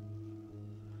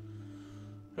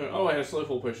 Oh, I had a slow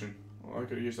fall potion. Well, I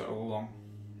could have used that all along.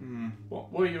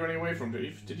 What were you running away from?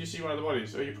 Did you see one of the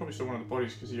bodies? Oh, you probably saw one of the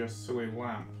bodies because of your silly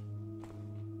lamp.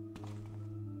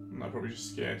 And that probably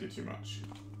just scared you too much.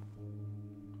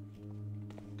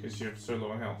 Because you're so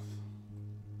low on health.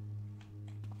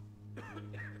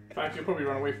 In fact, you'll probably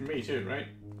run away from me too, right?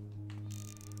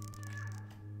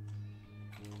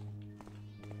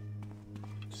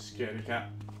 Scaredy cat.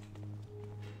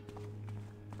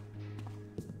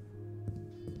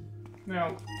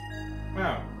 Now,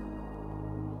 wow.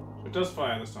 So it does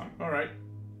fire this time. Alright.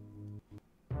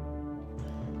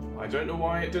 I don't know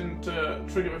why it didn't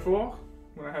trigger before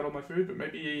when I had all my food, but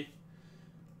maybe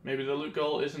the loot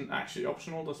goal isn't actually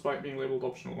optional despite being labelled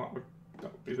optional.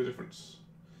 That would be the difference.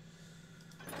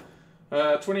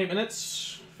 28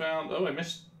 minutes. Found... Oh, I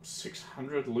missed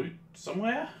 600 loot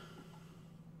somewhere?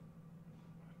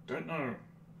 Don't know.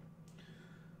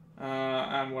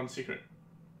 And 1 secret.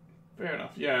 Fair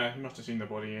enough. Yeah, he must have seen the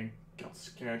body and got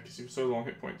scared because he was so low on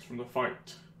hit points from the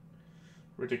fight.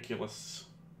 Ridiculous.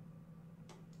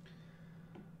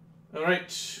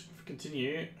 Alright,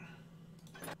 continue.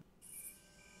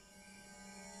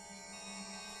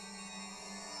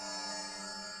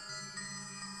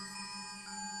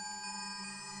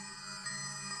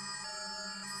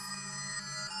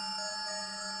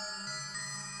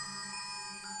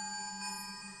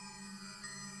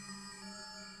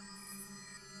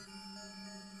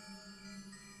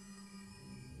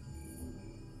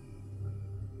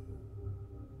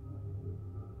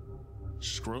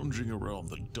 Scrounging around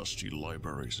the dusty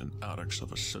libraries and attics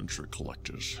of eccentric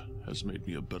collectors has made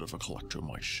me a bit of a collector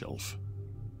myself.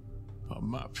 A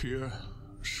map here,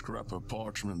 a scrap of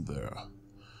parchment there.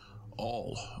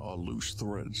 All are loose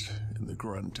threads in the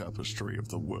grand tapestry of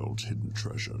the world's hidden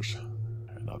treasures,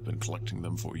 and I've been collecting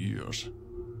them for years.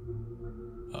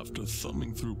 After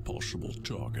thumbing through possible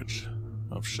targets,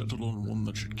 I've settled on one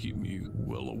that should keep me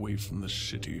well away from the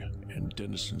city and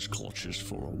denizens' clutches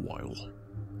for a while.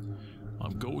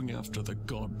 I'm going after the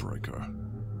Godbreaker,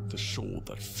 the sword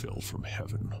that fell from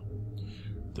heaven.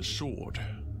 The sword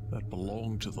that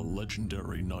belonged to the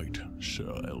legendary knight,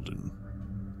 Sir Eldon.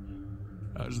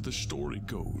 As the story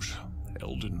goes,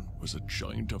 Eldon was a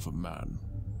giant of a man,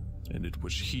 and it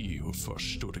was he who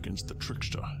first stood against the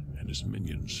trickster and his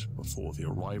minions before the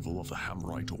arrival of the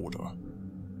Hammerite Order.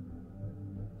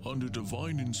 Under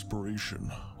divine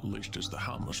inspiration, least as the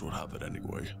Hammers would have it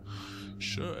anyway,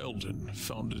 Sir Eldon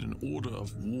founded an order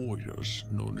of warriors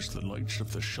known as the Knights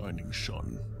of the Shining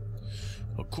Sun.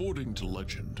 According to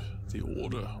legend, the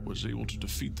order was able to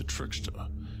defeat the trickster,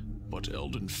 but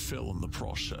Eldon fell in the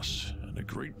process, and a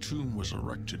great tomb was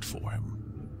erected for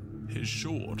him. His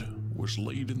sword, was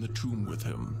laid in the tomb with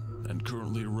him, and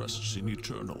currently rests in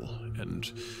eternal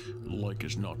and, like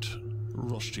as not,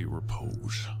 rusty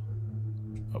repose.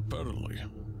 Apparently,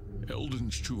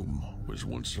 Eldon's tomb was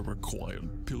once a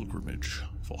required pilgrimage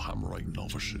for Hammerite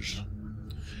novices,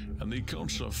 and the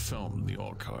accounts I've found in the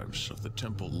archives of the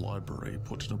temple library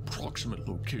put an approximate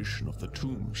location of the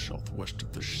tomb southwest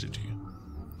of the city,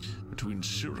 between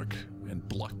Cyric and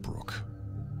Blackbrook.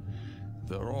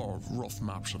 There are rough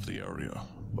maps of the area,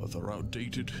 but they're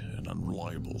outdated and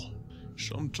unreliable.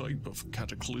 Some type of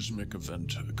cataclysmic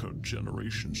event occurred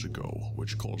generations ago,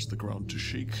 which caused the ground to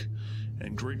shake,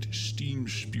 and great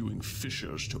steam-spewing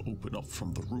fissures to open up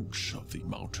from the roots of the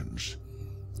mountains.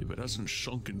 If it hasn't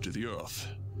sunk into the earth,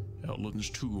 Outland's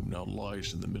tomb now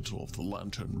lies in the middle of the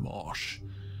Lantern Marsh,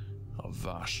 a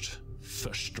vast,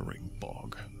 festering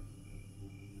bog.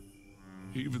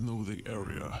 Even though the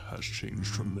area has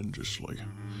changed tremendously,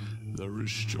 there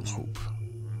is still hope.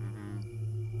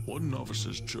 One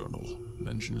novice's journal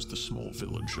mentions the small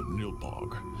village of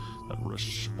Nilbog that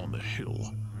rests on the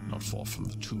hill not far from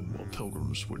the tomb where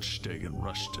pilgrims would stay and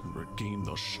rest and regain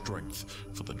their strength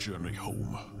for the journey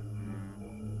home.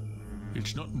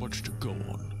 It's not much to go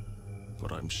on,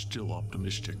 but I'm still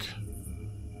optimistic.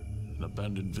 An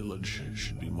abandoned village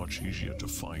should be much easier to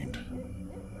find.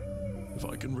 If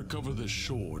I can recover this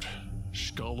sword,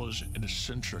 scholars and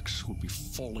eccentrics will be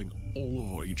falling all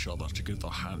over each other to get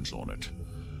their hands on it.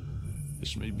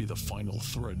 This may be the final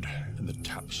thread in the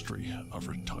tapestry of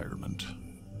retirement.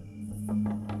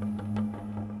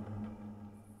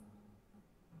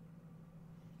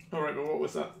 Alright, but what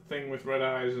was that thing with red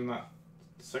eyes in that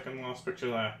second last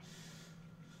picture there?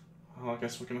 Well, I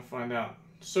guess we're gonna find out.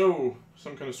 So,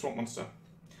 some kind of swamp monster.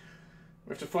 We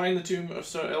have to find the tomb of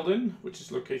Sir Eldon, which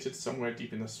is located somewhere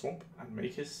deep in the swamp, and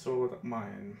make his sword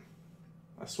mine.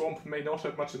 A swamp may not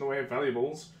have much in the way of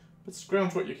valuables, but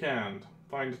scrounge what you can.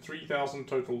 Find 3,000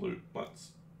 total loot.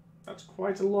 That's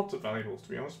quite a lot of valuables, to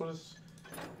be honest. What does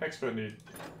expert need?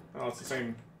 Oh, it's the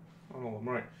same on all of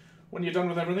them, right. When you're done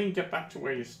with everything, get back to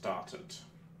where you started.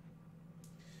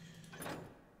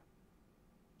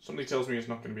 Somebody tells me it's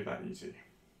not going to be that easy.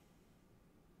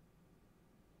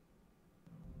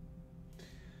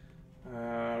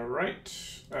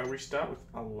 We start with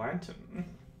a lantern.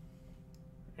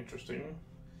 Interesting.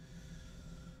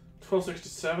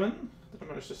 1267 that I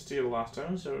managed to steal last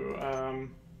time, so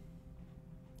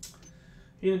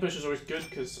healing push is always good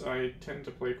because I tend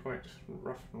to play quite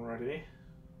rough and ready.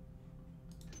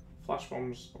 Flash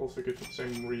bomb's also good for the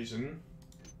same reason.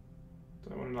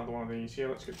 Don't want another one of these. Here,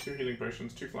 let's get 2 healing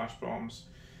potions, 2 flash bombs.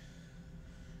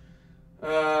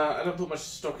 I don't put much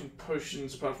stock in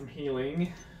potions apart from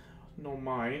healing, nor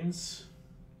mines.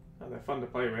 They're fun to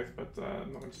play with, but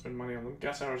I'm not going to spend money on them.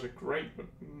 Gas arrows are great, but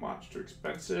much too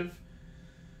expensive.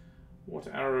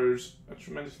 Water arrows are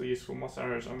tremendously useful. Moss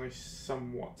arrows only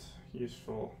somewhat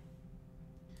useful.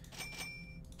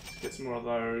 Let's get some more of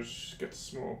those. Get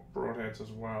some more broadheads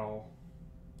as well.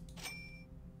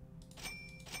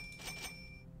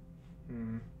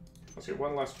 Let's get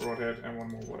 1 less broadhead and 1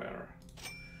 more wood arrow.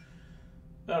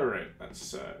 Alright,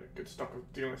 that's good stuff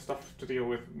to deal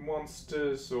with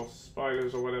monsters or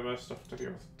spiders or whatever, stuff to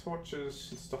deal with torches,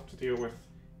 and stuff to deal with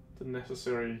the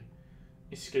necessary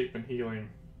escape and healing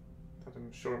that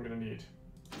I'm sure I'm going to need.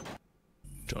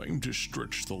 Time to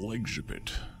stretch the legs a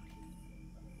bit.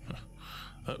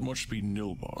 That must be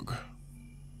Nilbog.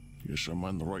 Guess I'm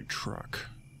on the right track.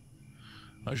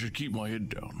 I should keep my head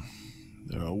down.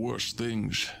 There are worse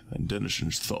things than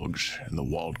Denison's thugs in the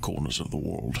wild corners of the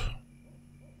world.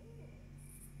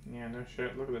 Yeah, no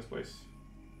shit. Look at this place.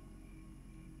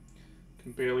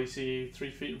 Can barely see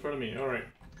 3 feet in front of me. Alright.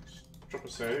 Drop a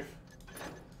save.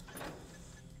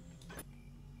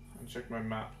 And check my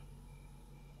map.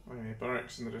 Okay,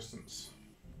 barracks in the distance.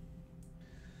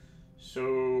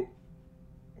 So...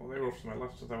 well, they were off to my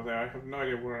left over there. I have no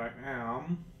idea where I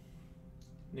am.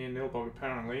 Near Nilbog,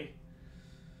 apparently.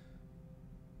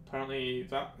 Apparently,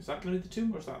 is that going to be the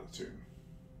tomb, or is that the tomb?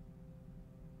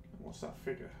 What's that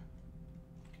figure?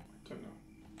 I don't know.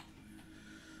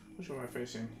 Which way am I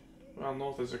facing? Well,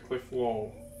 north is a cliff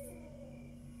wall.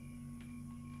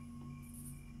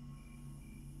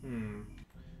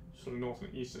 So the north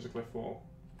and east is a cliff wall.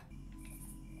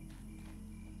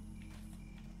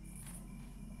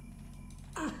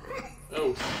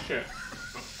 Oh, shit.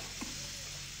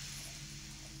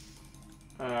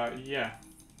 Yeah.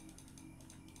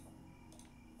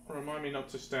 Remind me not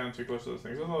to stand too close to those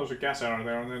things. I thought there was a gas arrow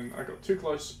there, and then I got too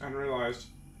close and realised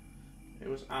it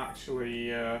was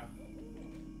actually a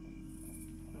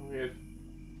weird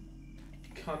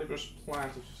carnivorous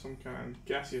plant of some kind.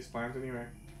 Gaseous plant, anyway.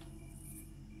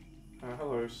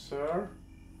 Hello, sir.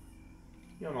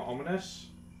 You're not ominous.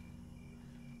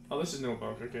 Oh, this is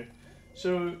Nilbog, okay.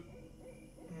 So,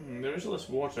 there is all this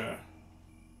water.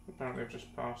 Apparently I've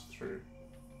just passed through.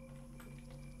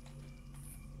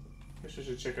 Guess I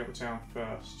should check out the town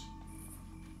first.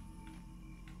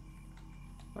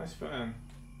 Nice fern.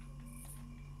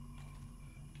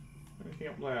 Anything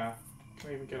up there? Can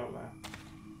I even get up there?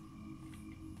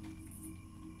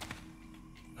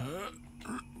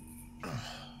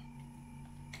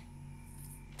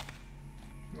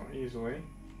 Not easily.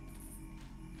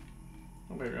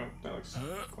 Oh, maybe that looks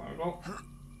climbable.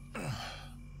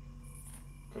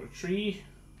 Got a tree.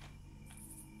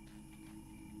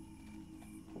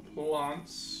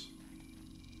 Plants.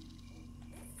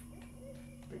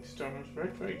 Big stone. It's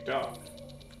very, very dark.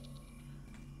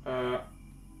 That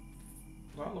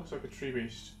looks like a tree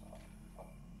beast.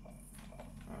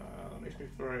 That makes me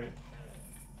very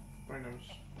nervous.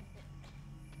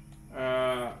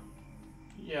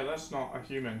 Yeah, that's not a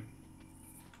human.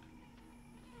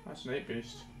 That's an ape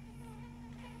beast.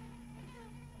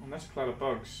 And that's a cloud of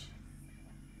bugs.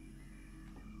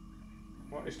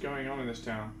 What is going on in this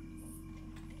town?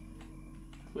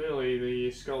 Clearly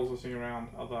the skulls are sitting around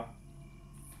other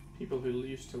people who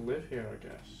used to live here, I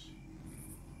guess.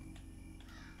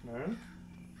 No?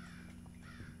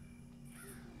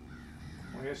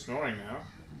 Well, he's snoring now.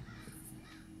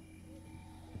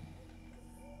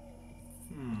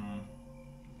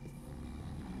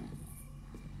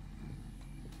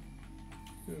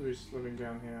 Who is living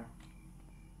down here?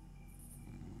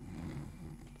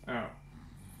 Oh.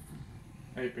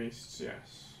 Ape beasts,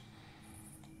 yes.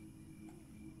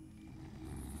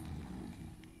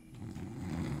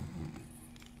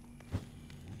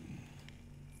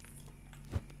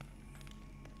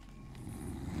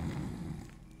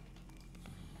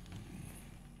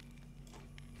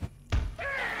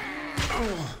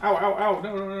 Ow, ow, ow!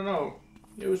 No, no, no, no!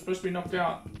 You were supposed to be knocked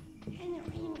out.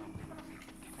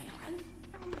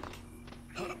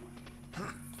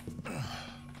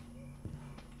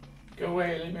 Go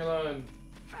away, leave me alone.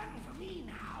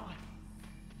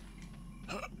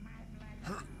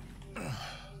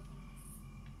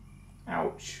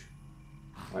 Ouch.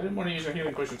 I didn't want to use a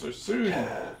healing potion so soon.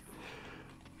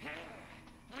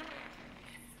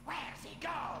 Where's he go?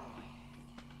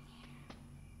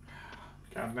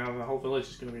 God, now the whole village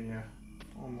is going to be here.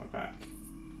 On my back.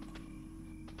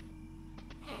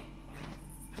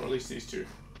 Or at least these two.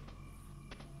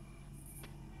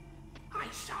 I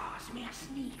saw some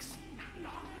sneaks not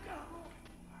long ago.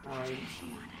 I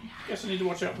guess I need to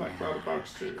watch out for that cloud of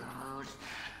bugs too. Goes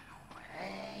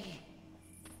away.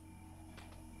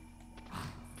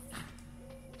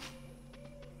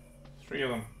 3 of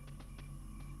them.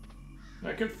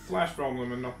 I could flash bomb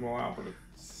them and knock them all out, but it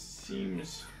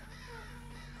seems...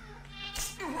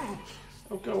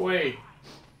 Oh, go away!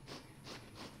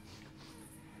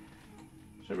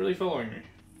 Is it really following me?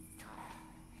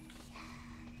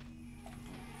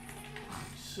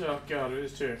 Oh god, it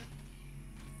is too.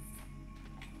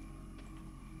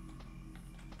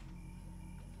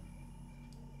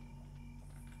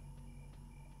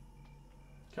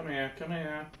 Come here, come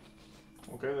here.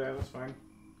 We'll go there, that's fine.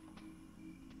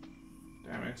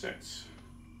 Damn insects.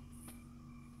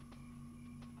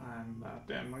 And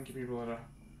damn monkey people that are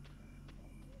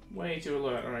way too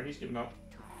alert. Alright, he's giving up.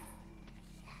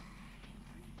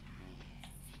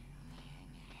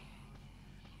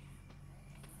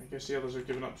 I guess the others have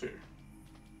given up too.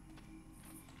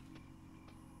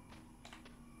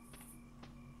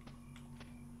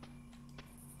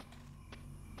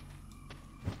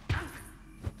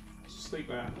 Sleep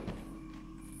there.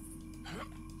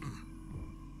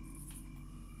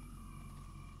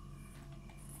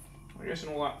 I guess in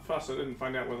all that fuss I didn't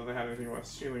find out whether they had anything worth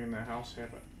stealing in their house here,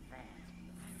 but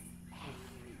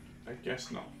I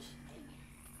guess not.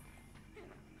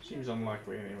 Seems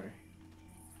unlikely anyway.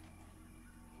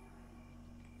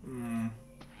 I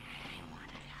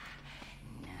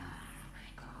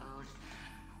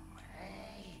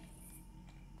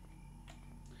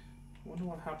wonder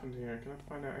what happened here. Can I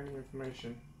find out any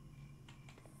information?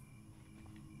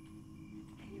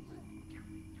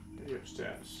 Maybe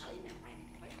upstairs.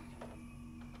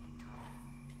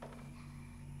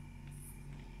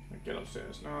 Get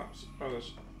upstairs. No, oh,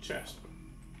 there's a chest.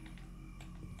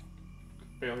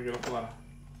 Barely get off the ladder.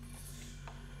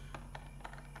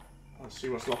 Let's see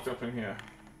what's locked up in here.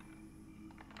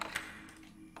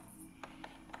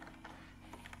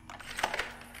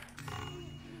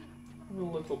 A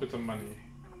little bit of money.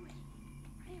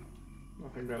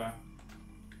 Nothing better.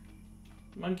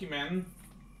 Monkey man.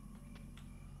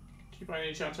 Do you by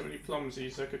any chance have any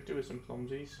plumsies? I could do with some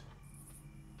plumsies.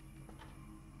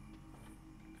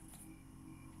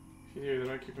 If you do, then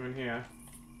don't keep them in here.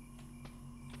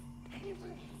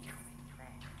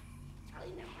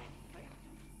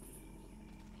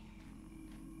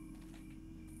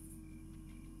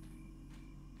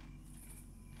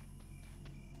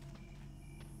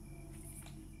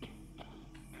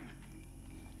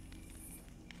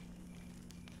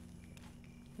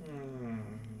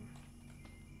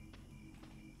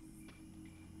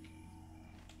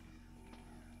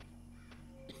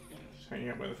 Just hanging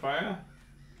out by the fire.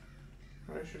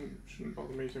 Right, shouldn't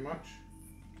bother me too much.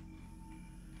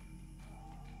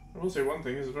 I will say one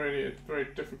thing: it's a very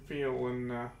different feel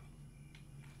than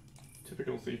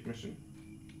typical thief mission.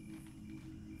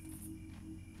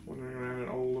 Wandering around an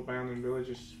old abandoned village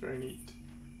is very neat.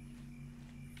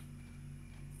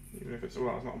 Even if it's it's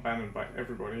not abandoned by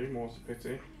everybody, more's the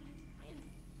pity.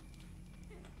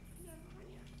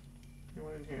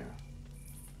 Anyone in here?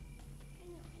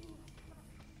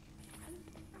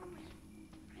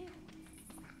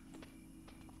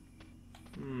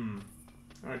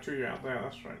 Alright, two of you out there,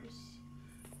 that's right. It's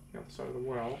the other side of the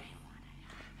well.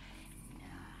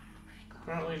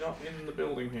 Apparently not in the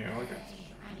building here, I guess.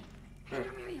 Oh.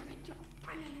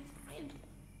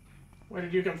 Where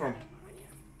did you come from?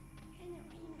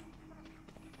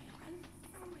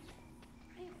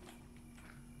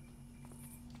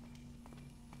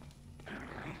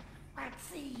 What's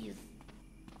these?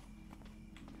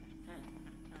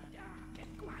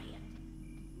 Get quiet.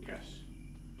 Yes.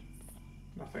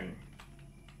 Nothing.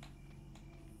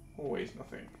 Always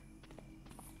nothing.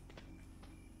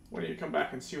 Why don't you come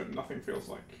back and see what nothing feels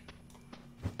like?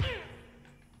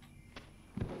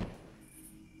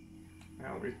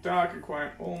 Now it'll be dark and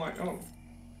quiet all night. Oh,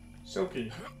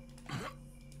 Silky.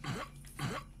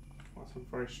 That's a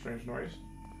very strange noise.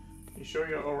 You sure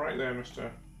you're alright there, Mr.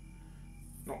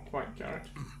 Not quite Garrett?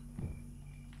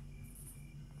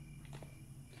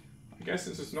 I guess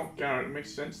since it's not Garrett, it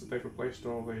makes sense that they've replaced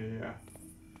all the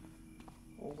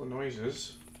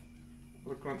noises.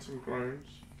 All the grunts and groans.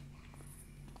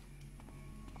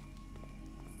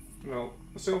 Well,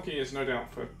 the Silky is no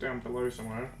doubt for down below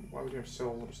somewhere. Why would you have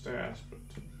cells upstairs? But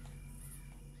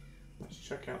let's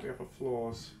check out the upper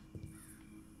floors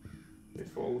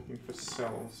before looking for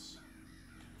cells.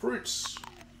 Fruits!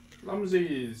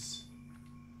 Lumsies!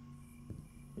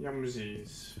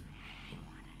 Yumsies.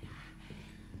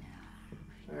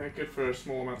 Good for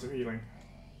small amounts of healing.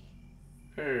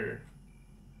 Oh.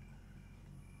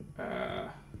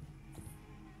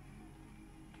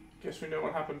 Guess we know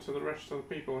what happened to the rest of the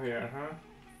people here, huh?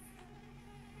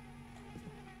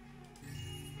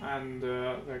 And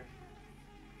the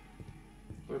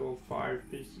little 5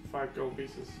 gold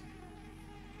pieces.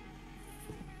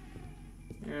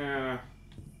 Yeah.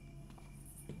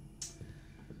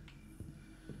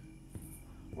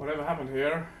 Whatever happened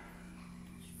here,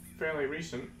 it's fairly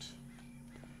recent.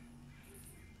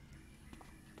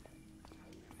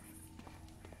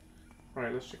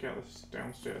 Right, let's check out this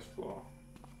downstairs floor.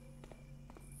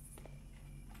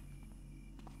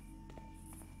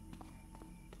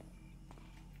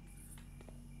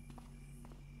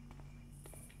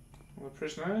 Well, the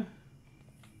prisoner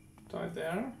died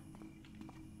there.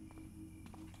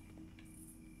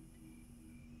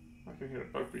 I can hear a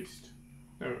bug beast.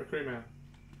 No, a crayman.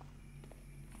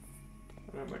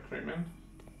 I don't like crayman.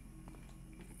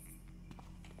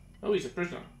 Oh, he's a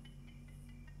prisoner.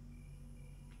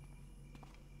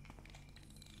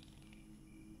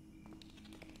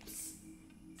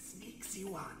 Sneaksy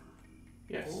one.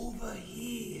 Yes. Over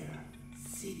here.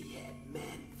 City head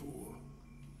man fool.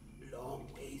 Long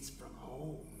ways from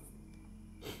home.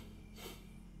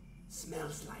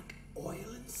 Smells like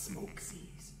oil and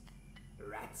smokesies.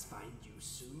 Rats find you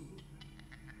soon.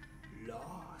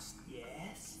 Lost,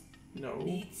 yes? No.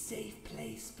 Need safe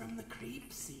place from the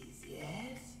creepsies,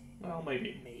 yes? Well,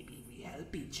 maybe. Maybe we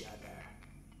help each other.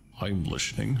 I'm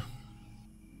listening.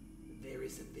 There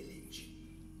is a village.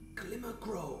 Glimmer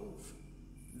Grove.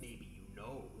 Maybe you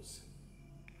knows.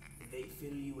 They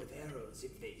fill you with arrows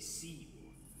if they see you.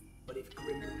 But if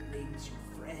Grimmer names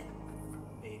you friend,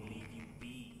 they leave you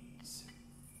bees.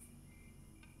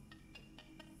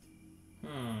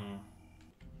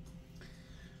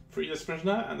 Free this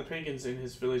prisoner, and the pagans in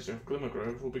his village of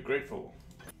Glimmergrove will be grateful.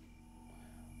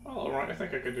 Well, alright, I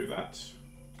think I could do that.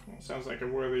 Well, sounds like a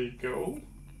worthy goal.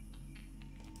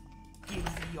 Give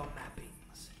me your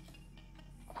mappings.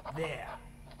 There.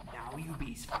 Now you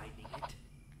bees finding it.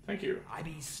 Thank you. I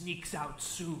be sneaks out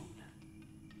soon.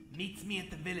 Meets me at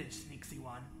the village, Sneaksy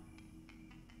one.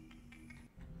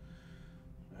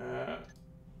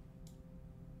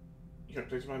 You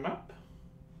updated my map?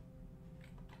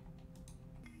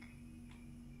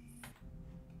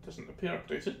 Doesn't appear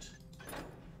updated.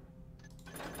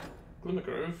 Glimmer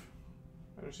Grove.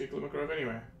 I don't see Glimmer Grove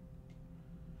anywhere.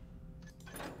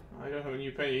 I don't have a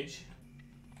new page.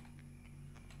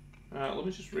 Let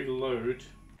me just reload.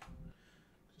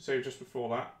 Save just before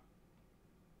that.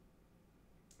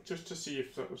 Just to see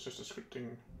if that was just a scripting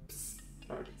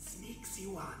bug.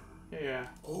 Sneaksy one. Yeah.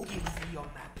 Oh, gives you your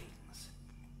mappings.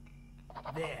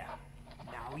 There.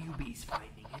 Now you bees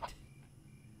finding it.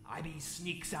 I be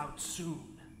sneaks out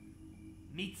soon.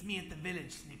 Meets me at the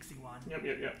village, Sneaksy one.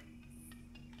 Yep.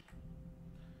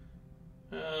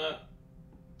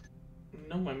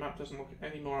 No, my map doesn't look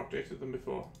any more updated than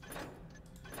before.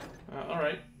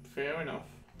 Alright, fair enough.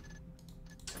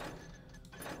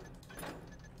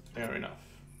 Fair enough.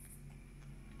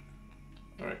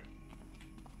 Alright.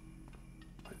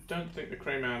 I don't think the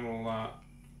Crayman will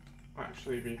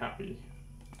actually be happy.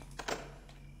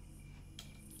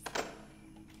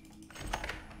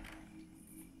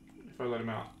 If I let him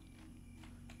out.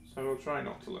 So we'll try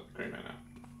not to let the Crayman out.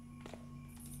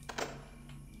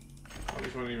 Oh,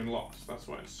 this one even locked, that's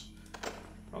why it's...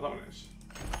 Oh, that one is.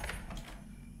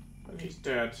 And he's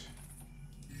dead.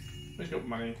 He's got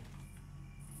money.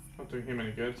 Not doing him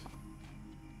any good.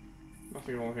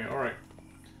 Nothing wrong here. Alright.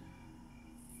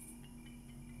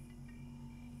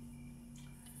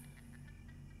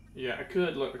 Yeah, I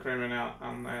could let the Crayman out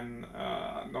and then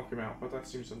knock him out, but that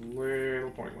seems a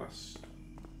little pointless.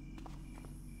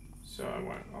 So I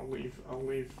won't. I'll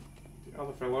leave the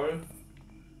other fellow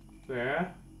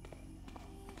there.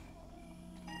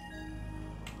 To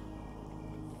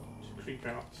creep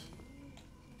out.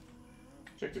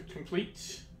 Objective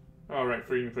complete. Alright,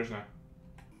 freeing the prisoner.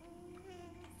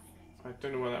 I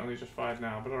don't know why that only just fired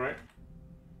now, but alright.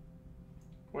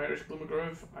 Where is Glimmer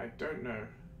Grove? I don't know.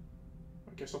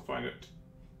 I guess I'll find it.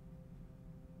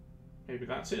 Maybe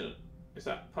that's it. Is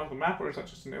that part of the map or is that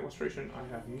just an illustration? I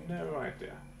have no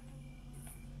idea.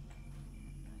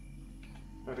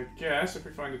 But I guess if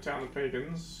we find a town of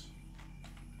pagans,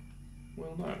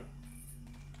 we'll know.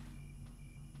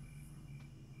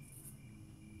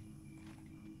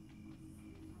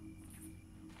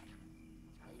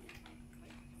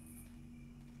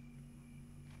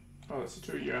 Oh, that's the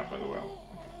two of you out by the well.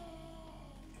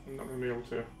 I'm not going to be able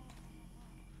to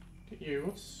get you.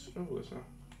 What's over this now?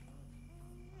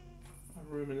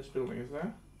 A room in this building, is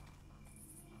there?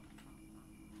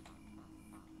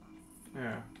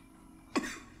 Yeah.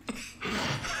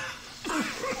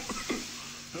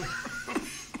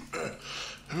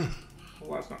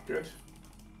 Well, that's not good.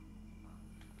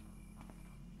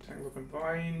 Tangled up in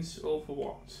vines, all for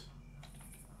what?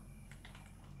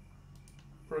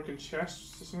 Broken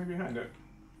chest, there's something behind it.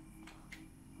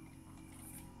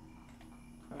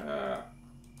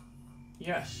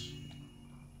 Yes.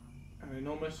 An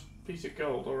enormous piece of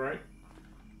gold, alright.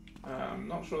 I'm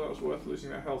not sure that was worth losing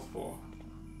that health for.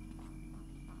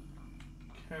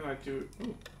 Can I do...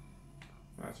 Ooh.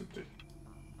 That's empty.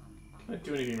 Can I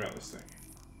do anything about this thing?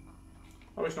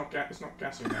 Oh, it's not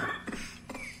gassing now.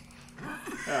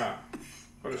 Ah.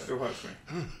 But it still hurts me.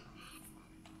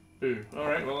 Ooh.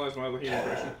 Alright, well there's my other healing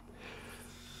potion.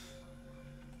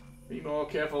 Be more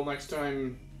careful next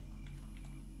time.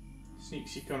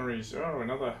 Sneaksy Conneries. Oh,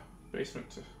 another basement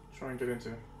to try and get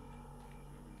into.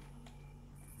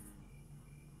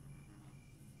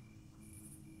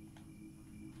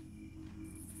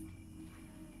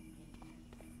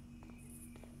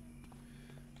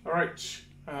 Alright.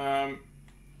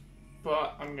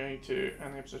 But I'm going to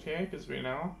end the episode here because it's been an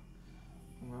hour.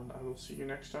 And I will see you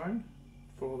next time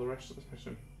for the rest of this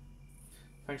mission.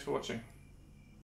 Thanks for watching.